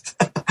protest,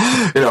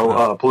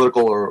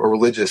 political or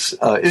religious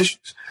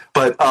issues.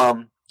 But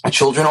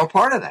children are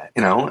part of that,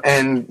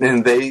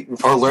 and they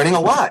are learning a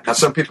lot. Now,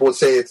 some people would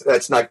say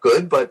that's not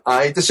good, but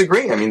I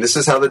disagree. I mean, this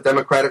is how the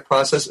democratic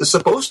process is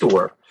supposed to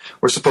work.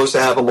 We're supposed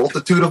to have a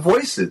multitude of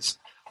voices.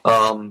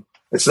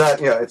 It's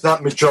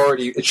not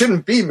majority. It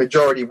shouldn't be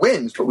majority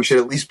wins, but we should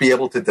at least be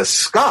able to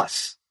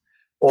discuss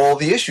all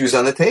the issues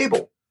on the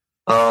table.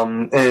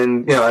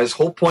 As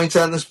Holt points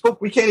out in this book,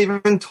 we can't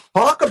even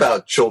talk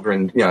about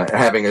children,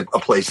 having a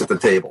place at the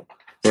table.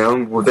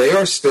 They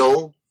are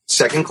still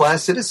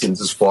second-class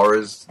citizens as far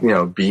as,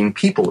 being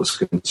people is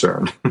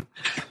concerned.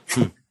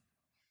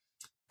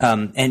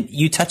 And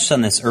you touched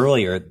on this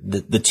earlier,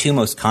 the two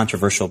most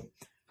controversial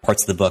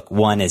parts of the book.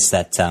 One is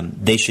that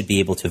they should be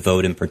able to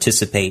vote and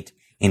participate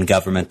in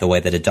government the way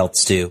that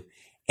adults do,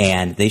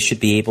 and they should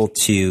be able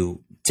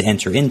to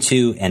enter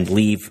into and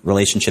leave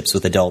relationships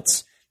with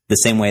adults the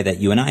same way that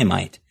you and I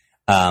might,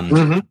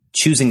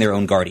 choosing their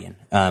own guardian.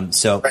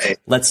 Right.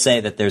 Let's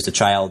say that there's a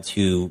child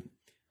who,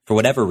 for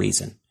whatever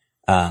reason,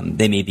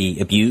 they may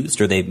be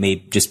abused or they may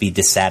just be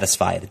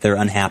dissatisfied. They're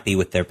unhappy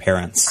with their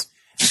parents.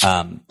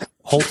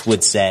 Holt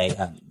would say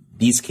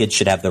these kids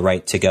should have the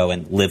right to go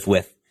and live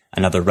with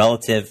another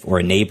relative or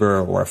a neighbor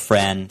or a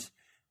friend.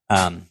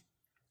 And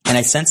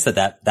I sense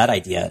that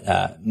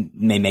idea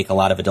may make a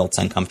lot of adults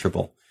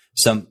uncomfortable.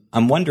 So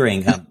I'm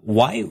wondering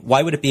why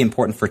would it be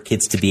important for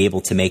kids to be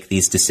able to make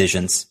these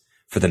decisions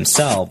for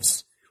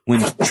themselves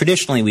when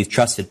traditionally we've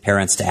trusted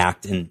parents to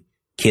act in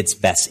kids'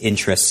 best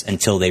interests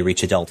until they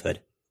reach adulthood?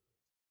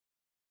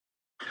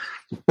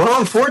 Well,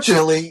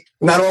 unfortunately,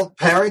 not all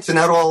parents and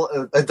not all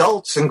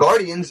adults and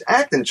guardians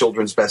act in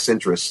children's best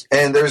interests,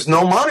 and there's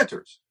no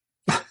monitors,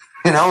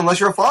 unless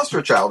you're a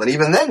foster child, and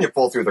even then you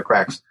fall through the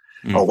cracks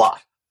a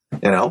lot,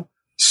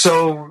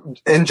 So,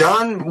 and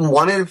John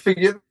wanted to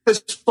figure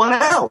this one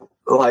out,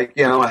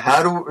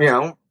 how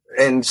do,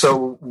 and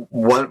so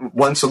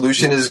one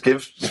solution is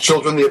give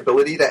children the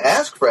ability to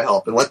ask for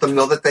help and let them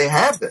know that they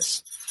have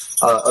this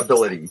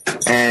ability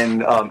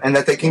and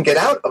that they can get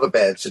out of a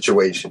bad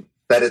situation.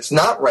 That it's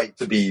not right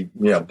to be,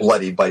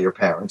 bloodied by your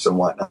parents and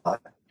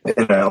whatnot,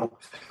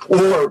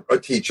 or a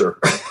teacher,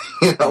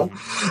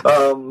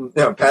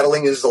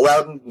 paddling is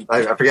allowed in,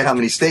 I forget how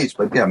many states,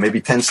 but maybe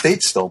 10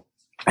 states still,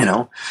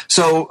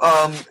 So,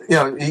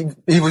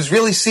 he was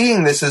really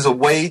seeing this as a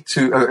way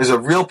as a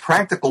real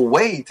practical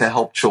way to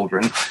help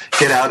children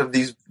get out of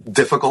these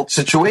difficult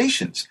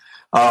situations.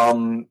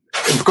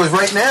 Because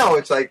right now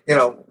it's like, in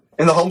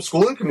the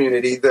homeschooling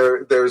community,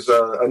 there's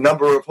a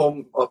number of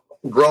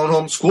grown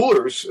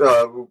homeschoolers,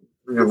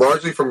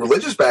 largely from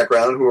religious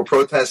background, who are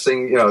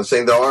protesting,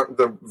 saying there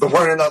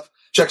weren't enough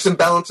checks and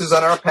balances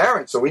on our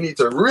parents, so we need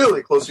to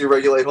really closely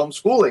regulate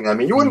homeschooling. I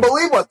mean, you wouldn't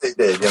believe what they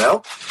did,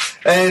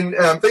 And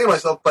I'm thinking to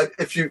myself, but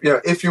if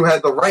you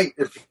had the right,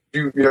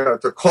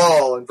 to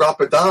call and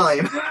drop a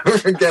dime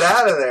and get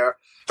out of there,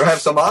 or have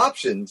some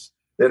options,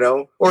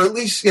 or at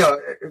least,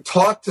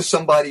 talk to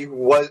somebody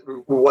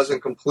who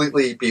wasn't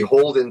completely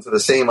beholden to the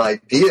same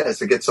ideas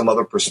to get some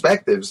other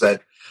perspectives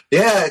that,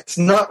 it's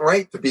not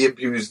right to be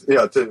abused,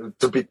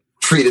 to be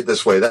treated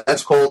this way.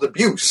 That's called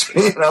abuse,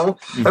 I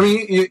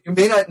mean, you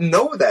may not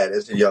know that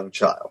as a young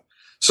child.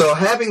 So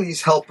having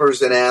these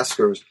helpers and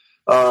askers,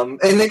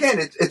 and again,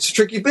 it's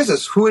tricky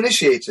business. Who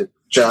initiates it?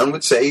 John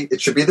would say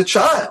it should be the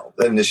child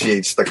that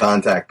initiates the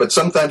contact. But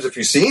sometimes if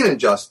you see an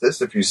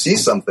injustice, if you see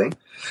something,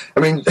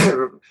 I mean,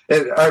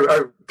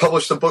 I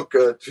published a book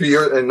in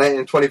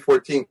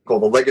 2014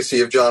 called The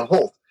Legacy of John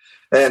Holt.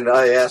 And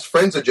I asked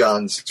friends of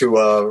John's to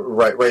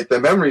write their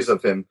memories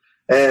of him.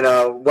 And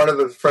one of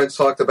the friends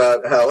talked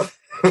about how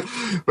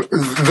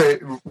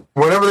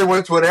whenever they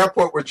went to an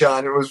airport with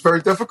John, it was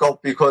very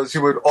difficult because he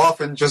would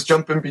often just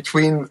jump in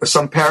between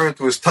some parent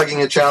who was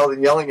tugging a child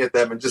and yelling at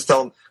them and just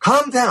tell them,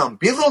 calm down,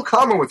 be a little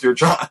calmer with your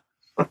child.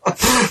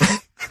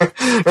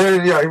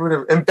 And he would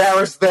have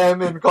embarrassed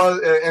them and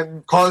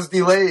caused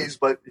delays,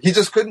 but he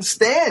just couldn't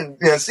stand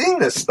seeing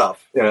this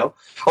stuff,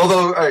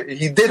 Although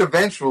he did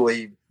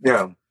eventually,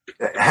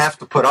 have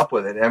to put up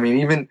with it. I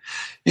mean,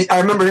 I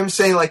remember him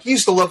saying, he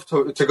used to love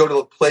to go to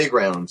the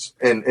playgrounds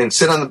and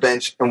sit on the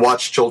bench and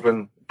watch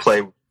children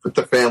play with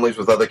their families,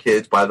 with other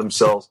kids, by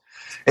themselves.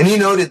 And he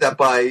noted that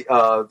by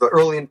the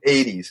early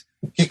 80s,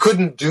 he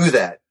couldn't do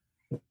that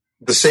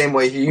the same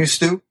way he used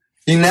to.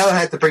 He now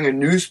had to bring a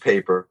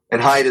newspaper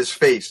and hide his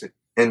face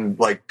and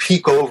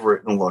peek over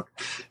it and look,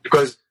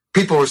 because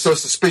people were so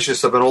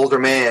suspicious of an older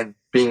man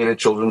being in a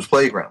children's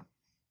playground.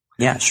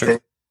 Yeah, sure.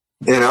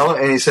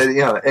 And he said,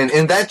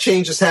 and that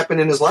change has happened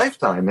in his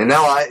lifetime. And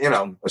now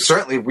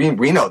certainly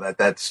we know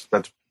that's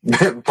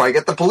probably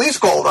get the police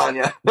called on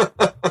you.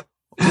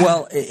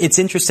 Well, it's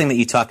interesting that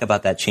you talk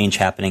about that change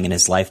happening in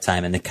his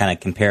lifetime and to kind of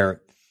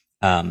compare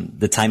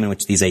the time in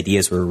which these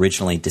ideas were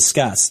originally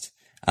discussed,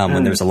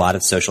 when there was a lot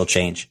of social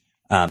change.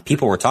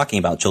 People were talking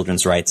about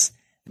children's rights.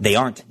 They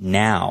aren't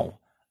now,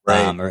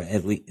 right. Or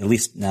at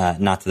least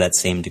not to that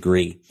same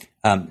degree.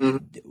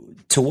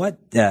 To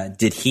what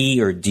did he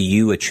or do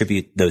you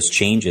attribute those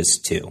changes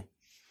to?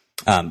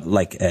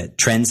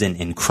 Trends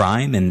in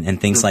crime and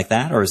things like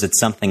that? Or is it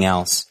something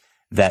else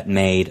that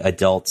made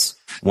adults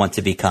want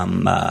to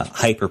become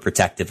hyper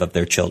protective of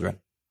their children?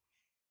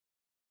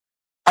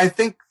 I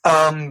think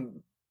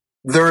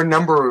there are a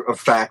number of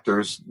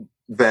factors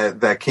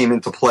that came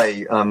into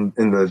play in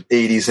the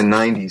 80s and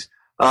 90s.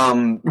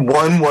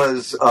 One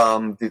was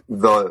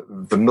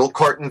the milk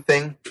carton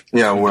thing,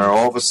 where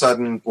all of a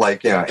sudden,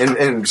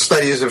 and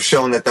studies have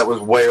shown that was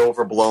way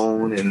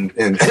overblown. And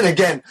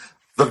again,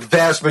 the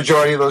vast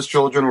majority of those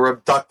children were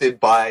abducted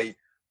by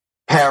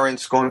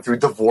parents going through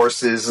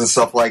divorces and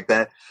stuff like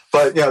that.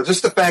 But,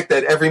 just the fact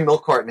that every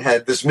milk carton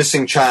had this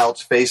missing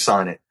child's face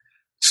on it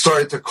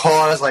started to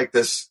cause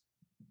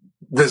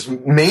this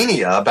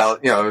mania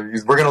about,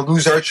 we're going to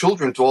lose our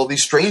children to all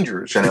these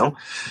strangers,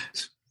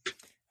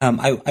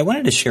 I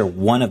wanted to share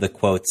one of the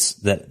quotes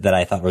that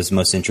I thought was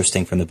most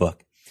interesting from the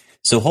book.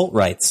 So Holt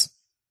writes,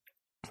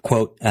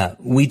 quote,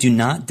 "We do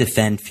not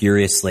defend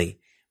furiously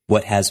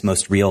what has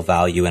most real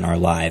value in our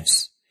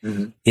lives.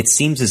 Mm-hmm. It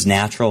seems as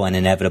natural and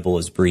inevitable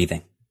as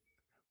breathing.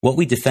 What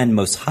we defend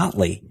most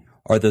hotly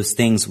are those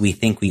things we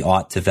think we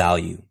ought to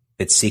value,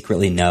 but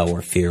secretly know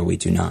or fear we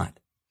do not."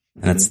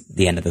 And that's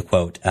the end of the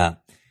quote.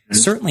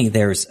 Certainly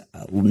there's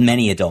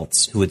many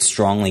adults who would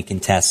strongly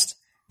contest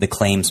the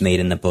claims made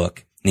in the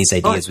book, these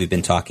ideas we've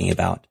been talking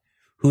about,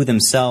 who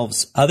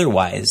themselves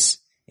otherwise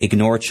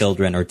ignore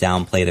children or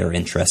downplay their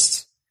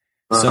interests.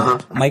 So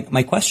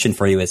my question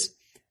for you is,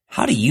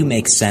 how do you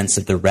make sense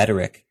of the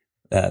rhetoric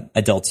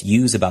adults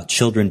use about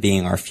children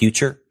being our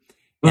future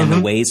and the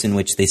ways in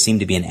which they seem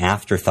to be an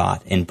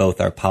afterthought in both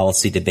our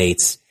policy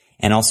debates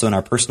and also in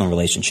our personal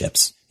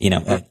relationships?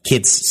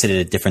 Kids sit at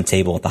a different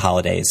table at the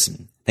holidays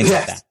and things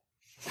like that.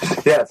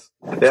 Yes.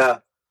 Yeah.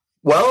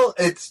 Well,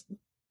 it's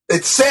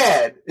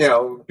sad,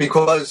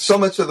 because so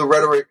much of the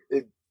rhetoric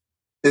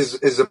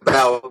is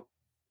about,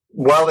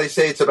 while they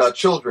say it's about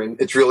children,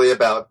 it's really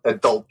about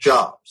adult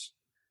jobs,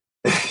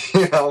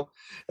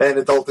 and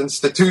adult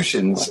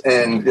institutions,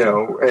 and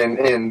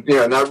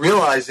not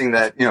realizing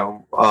that,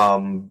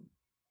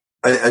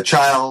 a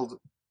child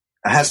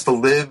has to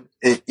live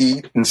and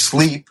eat and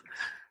sleep,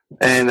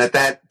 and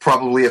that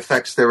probably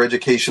affects their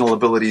educational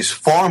abilities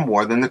far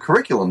more than the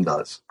curriculum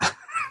does.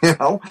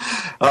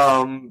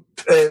 And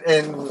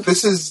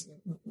this is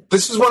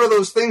one of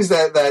those things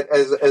that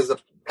as a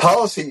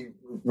policy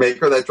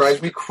maker, that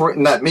drives me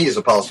not me as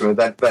a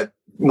policymaker, that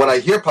when I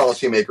hear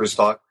policymakers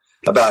talk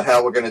about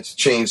how we're going to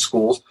change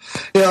schools,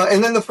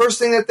 and then the first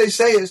thing that they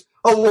say is,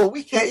 oh, well,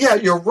 we can't. Yeah,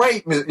 you're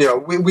right.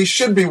 We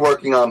should be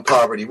working on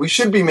poverty. We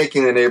should be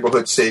making the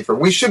neighborhood safer.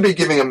 We should be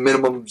giving a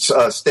minimum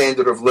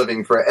standard of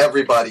living for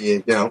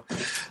everybody.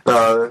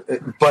 But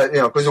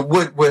because it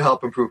would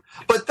help improve.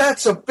 But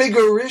that's a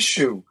bigger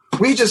issue.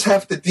 We just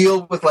have to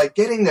deal with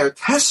getting their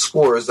test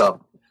scores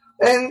up.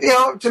 And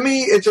to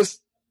me,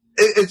 it's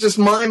just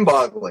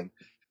mind-boggling.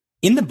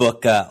 In the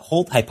book,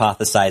 Holt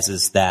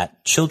hypothesizes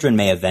that children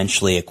may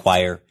eventually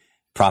acquire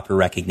proper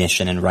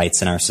recognition and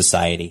rights in our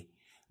society,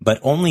 but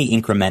only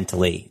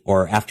incrementally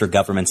or after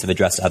governments have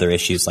addressed other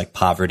issues like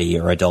poverty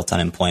or adult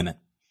unemployment.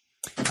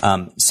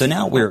 So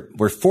now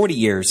we're 40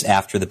 years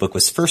after the book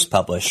was first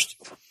published,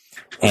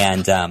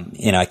 and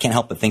I can't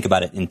help but think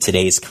about it in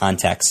today's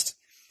context.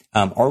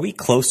 Are we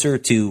closer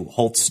to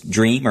Holt's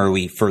dream, or are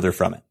we further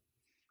from it?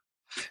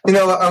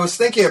 I was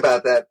thinking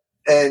about that,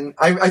 and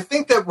I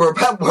think that we're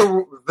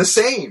the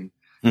same,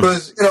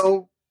 because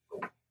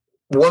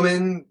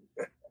woman.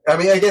 I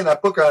mean, again,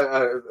 that book,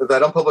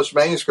 that unpublished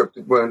manuscript,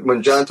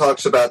 when John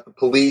talks about the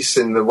police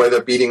and the way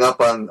they're beating up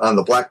on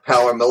the Black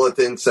Power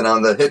militants and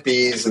on the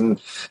hippies,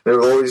 and there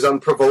are all these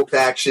unprovoked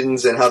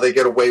actions and how they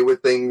get away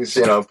with things,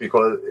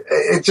 because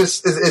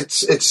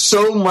it's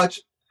so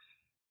much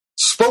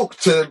spoke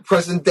to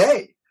present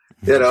day,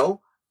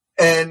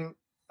 and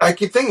I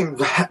keep thinking,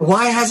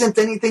 why hasn't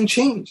anything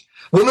changed?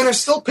 Women are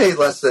still paid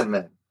less than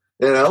men.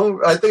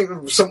 I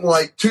think something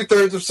like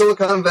 2/3 of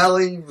Silicon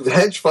Valley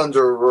hedge funds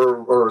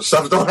or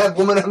stuff don't have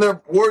women on their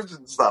boards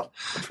and stuff,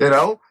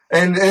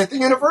 and at the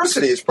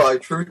university it's probably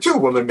true too.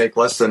 Women make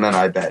less than men,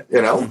 I bet,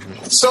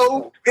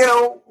 So,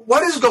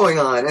 what is going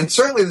on? And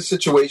certainly the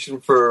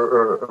situation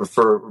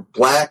for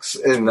blacks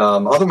and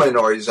other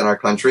minorities in our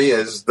country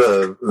is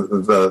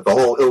the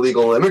whole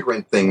illegal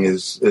immigrant thing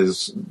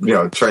is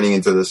turning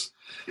into this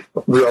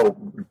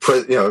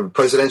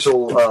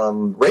presidential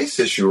race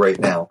issue right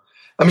now.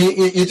 I mean,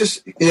 you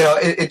just,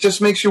 it just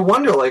makes you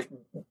wonder,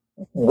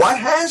 what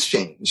has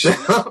changed?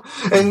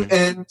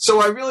 And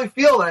so I really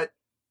feel that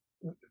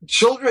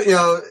children,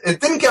 it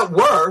didn't get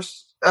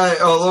worse,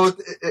 but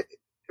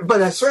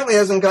it certainly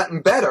hasn't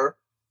gotten better.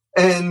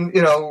 And,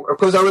 of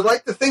course, I would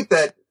like to think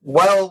that,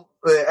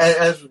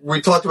 as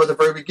we talked about at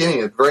the very beginning,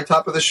 at the very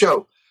top of the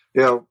show,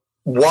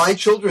 why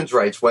children's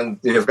rights when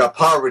you've got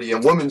poverty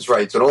and women's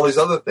rights and all these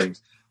other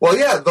things? Well,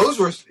 yeah, those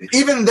were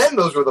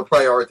the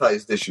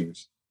prioritized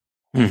issues.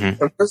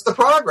 Mm-hmm. And where's the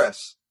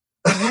progress?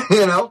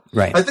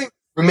 Right. I think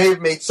we may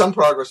have made some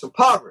progress in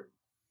poverty,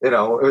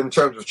 in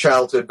terms of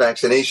childhood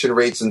vaccination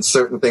rates and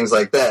certain things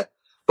like that.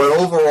 But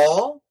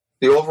overall,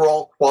 the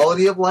overall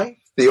quality of life,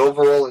 the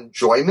overall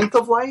enjoyment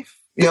of life,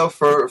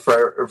 for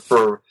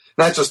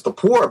not just the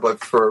poor, but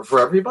for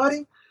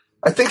everybody,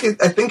 I think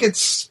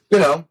it's, we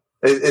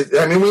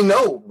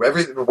know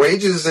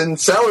wages and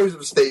salaries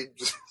have stayed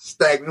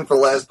stagnant for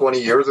the last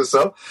 20 years or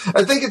so.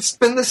 I think it's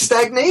been the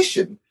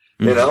stagnation.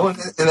 And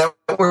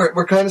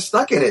we're kind of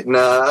stuck in it. And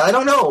I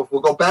don't know if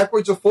we'll go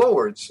backwards or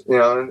forwards.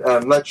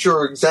 I'm not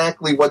sure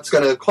exactly what's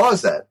going to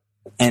cause that.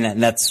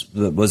 And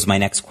was my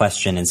next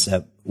question is,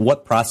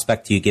 what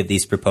prospect do you give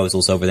these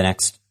proposals over the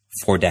next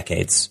 4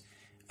 decades?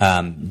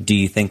 Do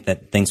you think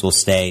that things will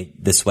stay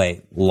this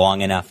way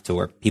long enough to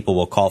where people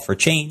will call for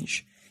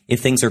change? If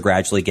things are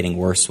gradually getting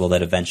worse, will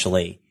that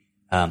eventually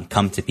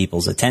come to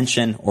people's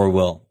attention, or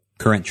will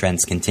current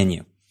trends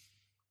continue?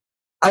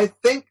 I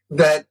think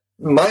that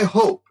my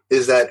hope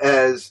is that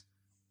as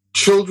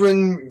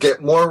children get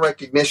more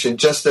recognition,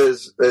 just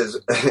as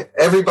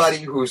everybody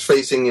who's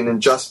facing an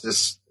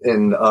injustice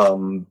in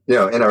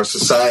our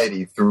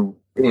society through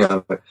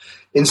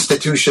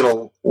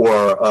institutional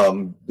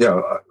or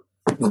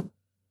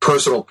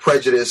personal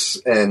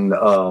prejudice and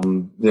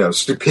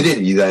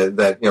stupidity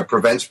that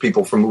prevents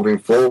people from moving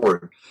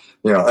forward.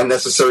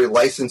 Unnecessary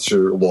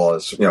licensure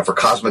laws, for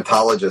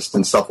cosmetologists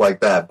and stuff like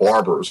that,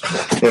 barbers.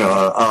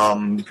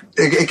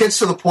 It gets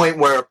to the point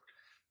where,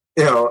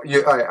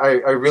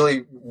 I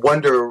really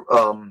wonder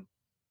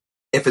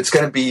if it's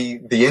going to be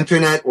the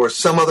internet or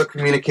some other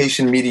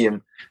communication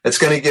medium that's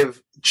going to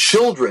give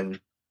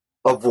children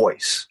a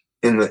voice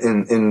in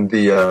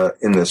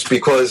this,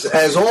 because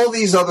as all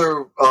these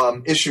other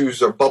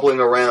issues are bubbling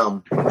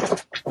around,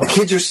 the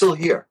kids are still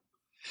here.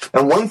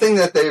 And one thing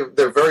that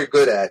they're very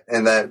good at,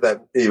 and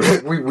that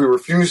we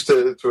refuse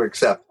to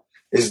accept,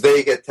 is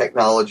they get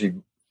technology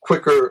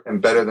quicker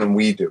and better than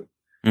we do.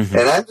 Mm-hmm.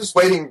 And I'm just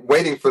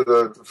waiting for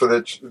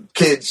the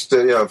kids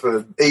to, for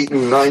the 8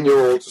 and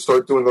 9-year-olds to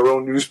start doing their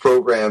own news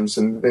programs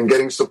and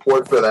getting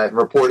support for that and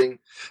reporting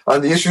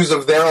on the issues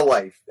of their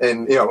life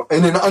and,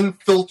 in an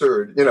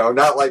unfiltered,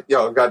 not like,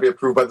 got to be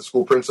approved by the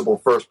school principal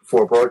first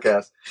before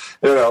broadcast.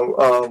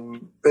 It'll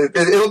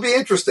be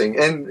interesting.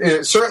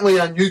 And certainly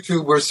on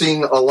YouTube, we're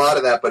seeing a lot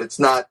of that, but it's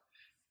not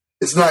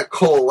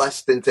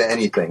coalesced into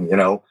anything,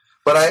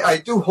 but I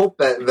do hope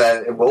that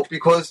it will,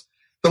 because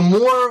the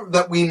more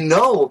that we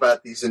know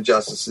about these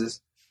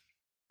injustices,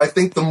 I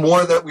think the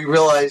more that we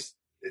realize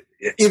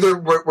either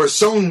we're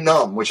so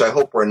numb, which I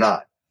hope we're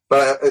not,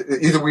 but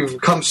either we've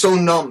become so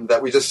numb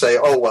that we just say,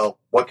 oh, well,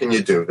 what can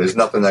you do? There's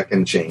nothing that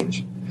can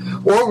change.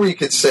 Or we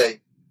could say,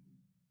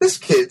 this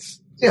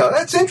kid's,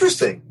 that's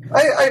interesting.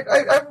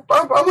 I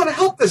want to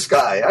help this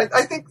guy.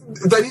 I think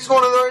that he's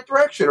going in the right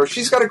direction, or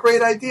she's got a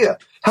great idea.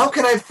 How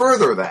can I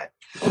further that?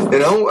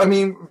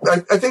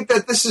 I think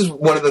that this is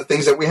one of the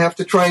things that we have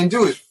to try and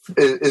do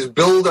is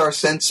build our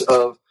sense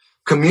of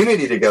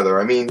community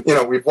together.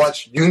 We've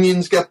watched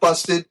unions get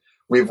busted.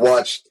 We've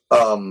watched,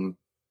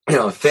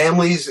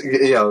 families,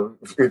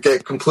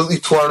 get completely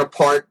torn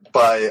apart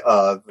by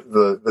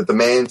the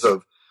demands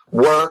of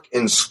work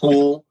and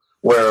school,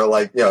 where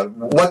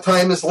what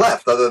time is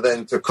left other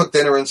than to cook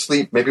dinner and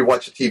sleep, maybe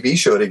watch a TV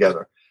show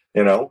together,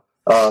 and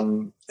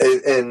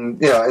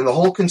the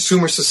whole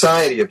consumer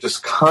society of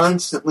just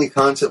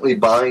constantly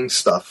buying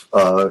stuff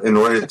in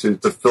order to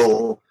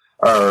fill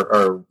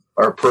our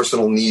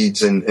personal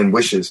needs and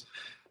wishes.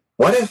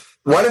 What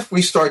if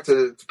we start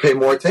to pay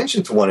more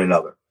attention to one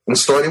another, and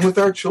starting with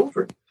our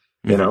children?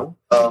 That's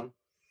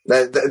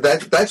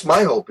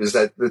my hope, is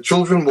that the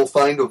children will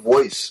find a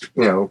voice.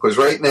 Because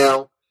right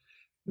now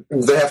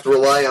they have to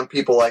rely on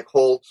people like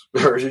Holt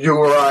or you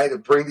or I to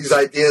bring these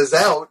ideas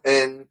out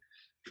and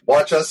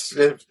watch us,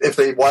 if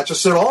they watch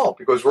us at all,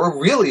 because we're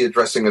really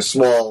addressing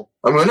we're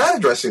not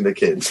addressing the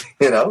kids,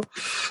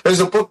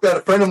 There's a book that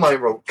a friend of mine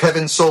wrote,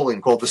 Kevin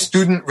Soling, called The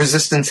Student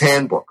Resistance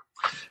Handbook.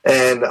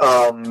 And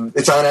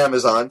it's on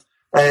Amazon.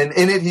 And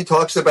in it, he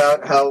talks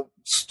about how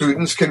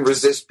students can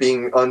resist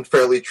being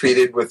unfairly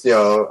treated with,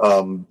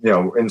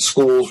 in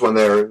schools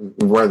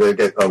where they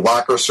get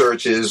locker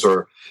searches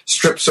or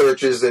strip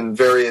searches and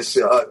various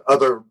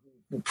other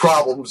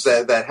problems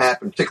that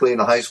happen, particularly in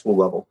the high school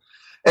level.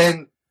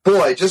 And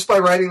boy, just by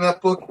writing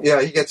that book,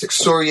 he gets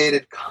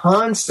excoriated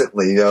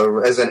constantly,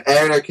 as an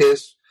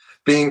anarchist,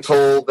 being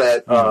told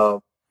that,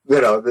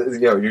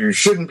 you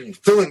shouldn't be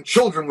filling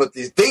children with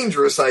these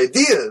dangerous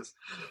ideas.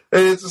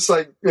 And it's just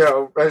like,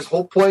 as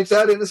Holt points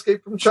out in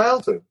Escape from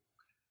Childhood,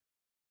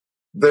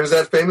 there's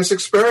that famous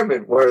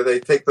experiment where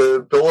they take the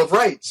Bill of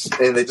Rights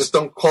and they just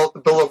don't call it the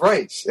Bill of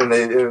Rights. And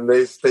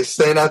they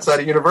stand outside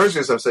of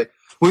universities and say,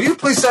 will you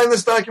please sign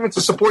this document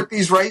to support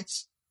these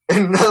rights?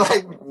 And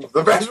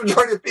the vast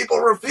majority of people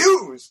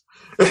refuse,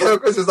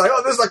 because it's like,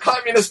 oh, this is a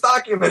communist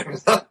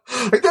document.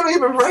 They don't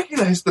even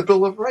recognize the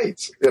Bill of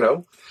Rights,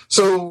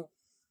 So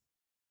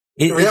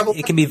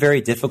it can be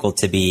very difficult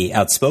to be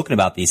outspoken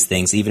about these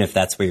things, even if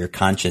that's where your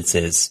conscience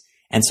is.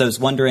 And so I was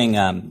wondering,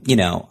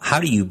 how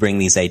do you bring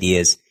these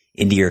ideas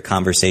into your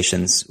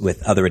conversations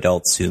with other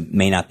adults who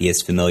may not be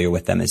as familiar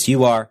with them as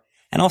you are?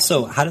 And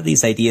also, how do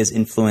these ideas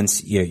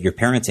influence your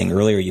parenting?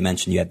 Earlier, you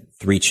mentioned you had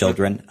 3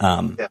 children.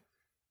 Yeah.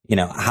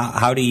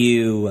 How do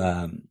you,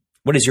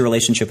 what does your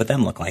relationship with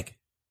them look like?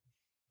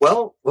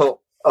 Well,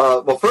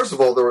 first of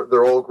all,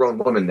 they're all grown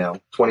women now,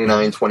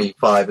 29,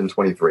 25, and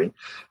 23.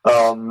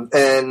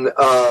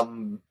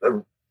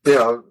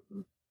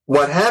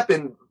 What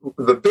happened,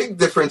 the big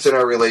difference in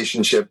our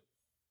relationship,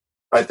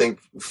 I think,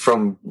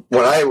 from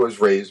when I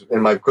was raised,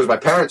 because my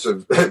parents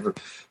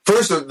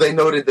first they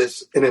noted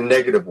this in a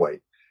negative way.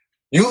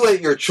 You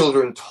let your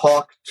children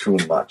talk too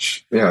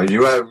much.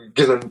 You have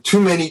given them too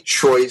many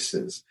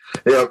choices.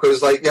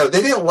 Because they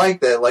didn't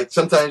like that. Like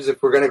sometimes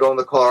if we're going to go in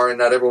the car and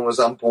not everyone was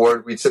on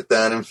board, we'd sit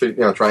down and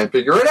try and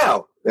figure it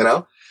out.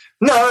 No,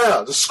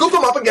 just scoop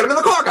them up and get them in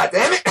the car. God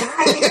damn it!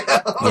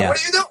 Yeah. What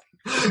are you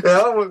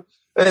doing?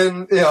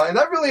 And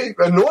that really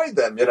annoyed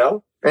them.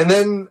 And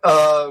then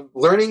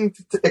learning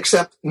to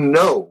accept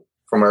no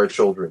from our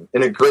children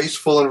in a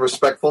graceful and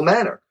respectful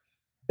manner.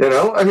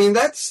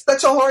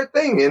 That's a hard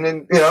thing.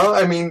 And there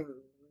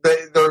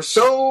are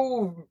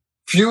so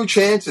few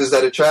chances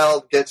that a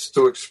child gets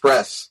to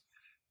express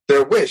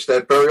their wish.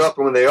 That very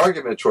often when they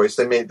argue a choice,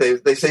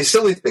 they say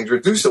silly things or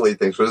do silly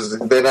things because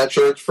they're not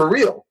sure it's for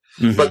real.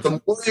 Mm-hmm. But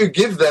the more you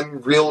give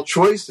them real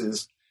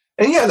choices,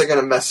 and they're going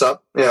to mess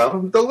up,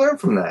 they'll learn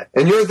from that.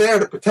 And you're there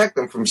to protect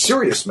them from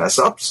serious mess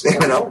ups,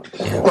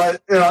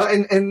 But,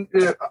 and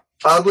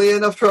oddly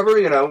enough,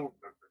 Trevor,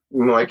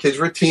 my kids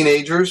were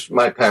teenagers.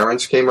 My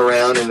parents came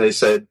around and they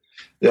said,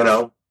 you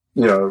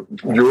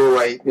were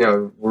right.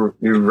 You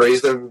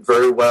raised them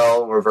very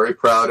well. We're very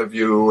proud of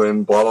you,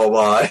 and blah blah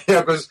blah.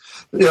 Because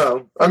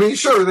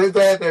sure,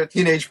 they have their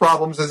teenage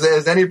problems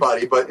as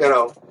anybody, but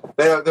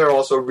they're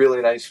also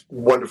really nice,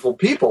 wonderful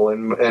people.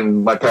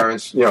 And my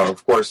parents,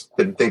 of course,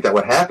 didn't think that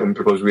would happen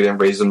because we didn't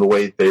raise them the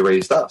way they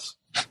raised us.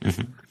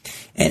 Mm-hmm.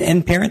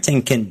 And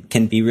parenting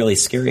can be really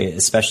scary,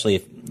 especially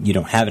if you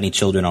don't have any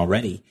children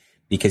already,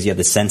 because you have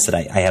the sense that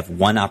I have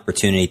one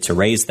opportunity to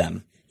raise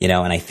them.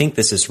 And I think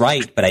this is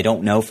right, but I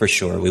don't know for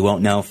sure. We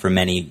won't know for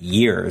many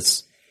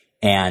years.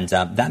 And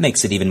that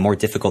makes it even more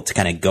difficult to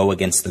kind of go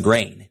against the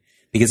grain.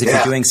 Because if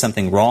you're doing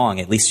something wrong,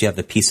 at least you have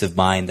the peace of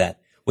mind that,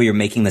 you're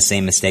making the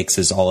same mistakes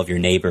as all of your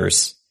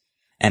neighbors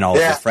and all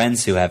of your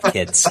friends who have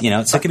kids. So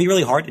it can be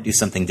really hard to do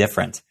something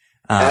different.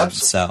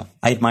 So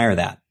I admire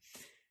that.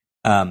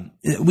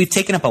 We've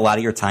taken up a lot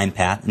of your time,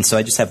 Pat, and so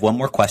I just have one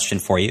more question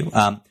for you.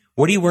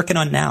 What are you working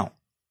on now?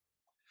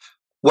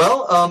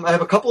 Well, I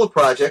have a couple of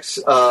projects.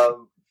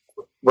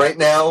 Right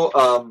now,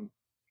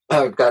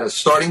 I've got a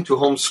Starting to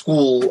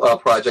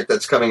Homeschool project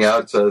that's coming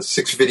out. It's a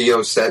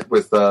 6-video set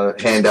with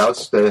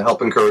handouts to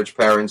help encourage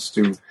parents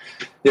to,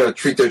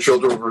 treat their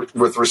children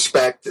with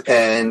respect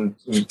and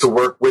to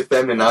work with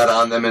them and not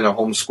on them in a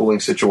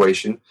homeschooling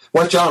situation.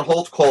 What John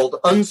Holt called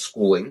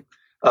unschooling,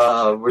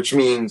 which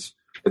means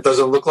it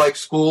doesn't look like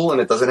school and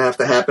it doesn't have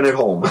to happen at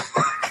home.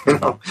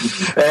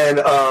 And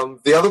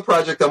the other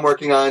project I'm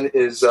working on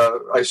is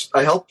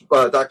I helped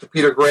Dr.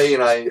 Peter Gray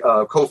and I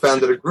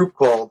co-founded a group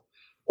called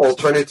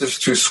Alternatives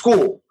to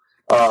School.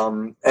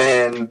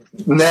 And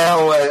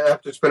now,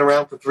 after it's been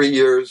around for 3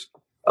 years,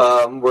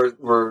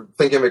 we're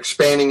thinking of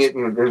expanding it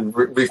and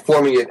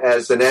reforming it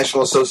as the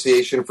National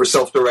Association for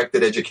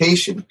Self-Directed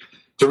Education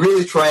to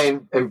really try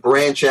and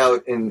branch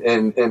out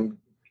and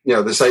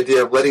this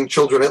idea of letting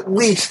children at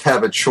least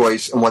have a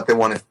choice in what they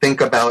want to think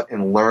about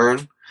and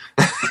learn.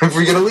 If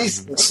we can at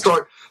least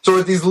start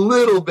with these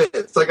little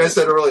bits, like I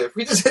said earlier, if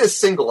we just hit a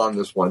single on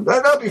this one,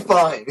 that'll be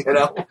fine,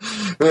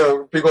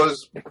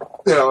 because,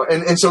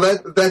 and so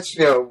that's,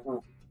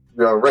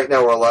 right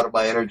now where a lot of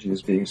my energy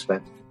is being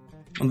spent.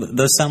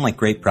 Those sound like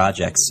great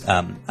projects.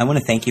 I want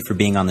to thank you for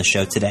being on the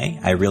show today.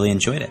 I really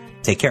enjoyed it.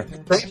 Take care.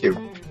 Thank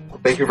you.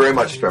 Thank you very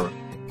much, Trevor.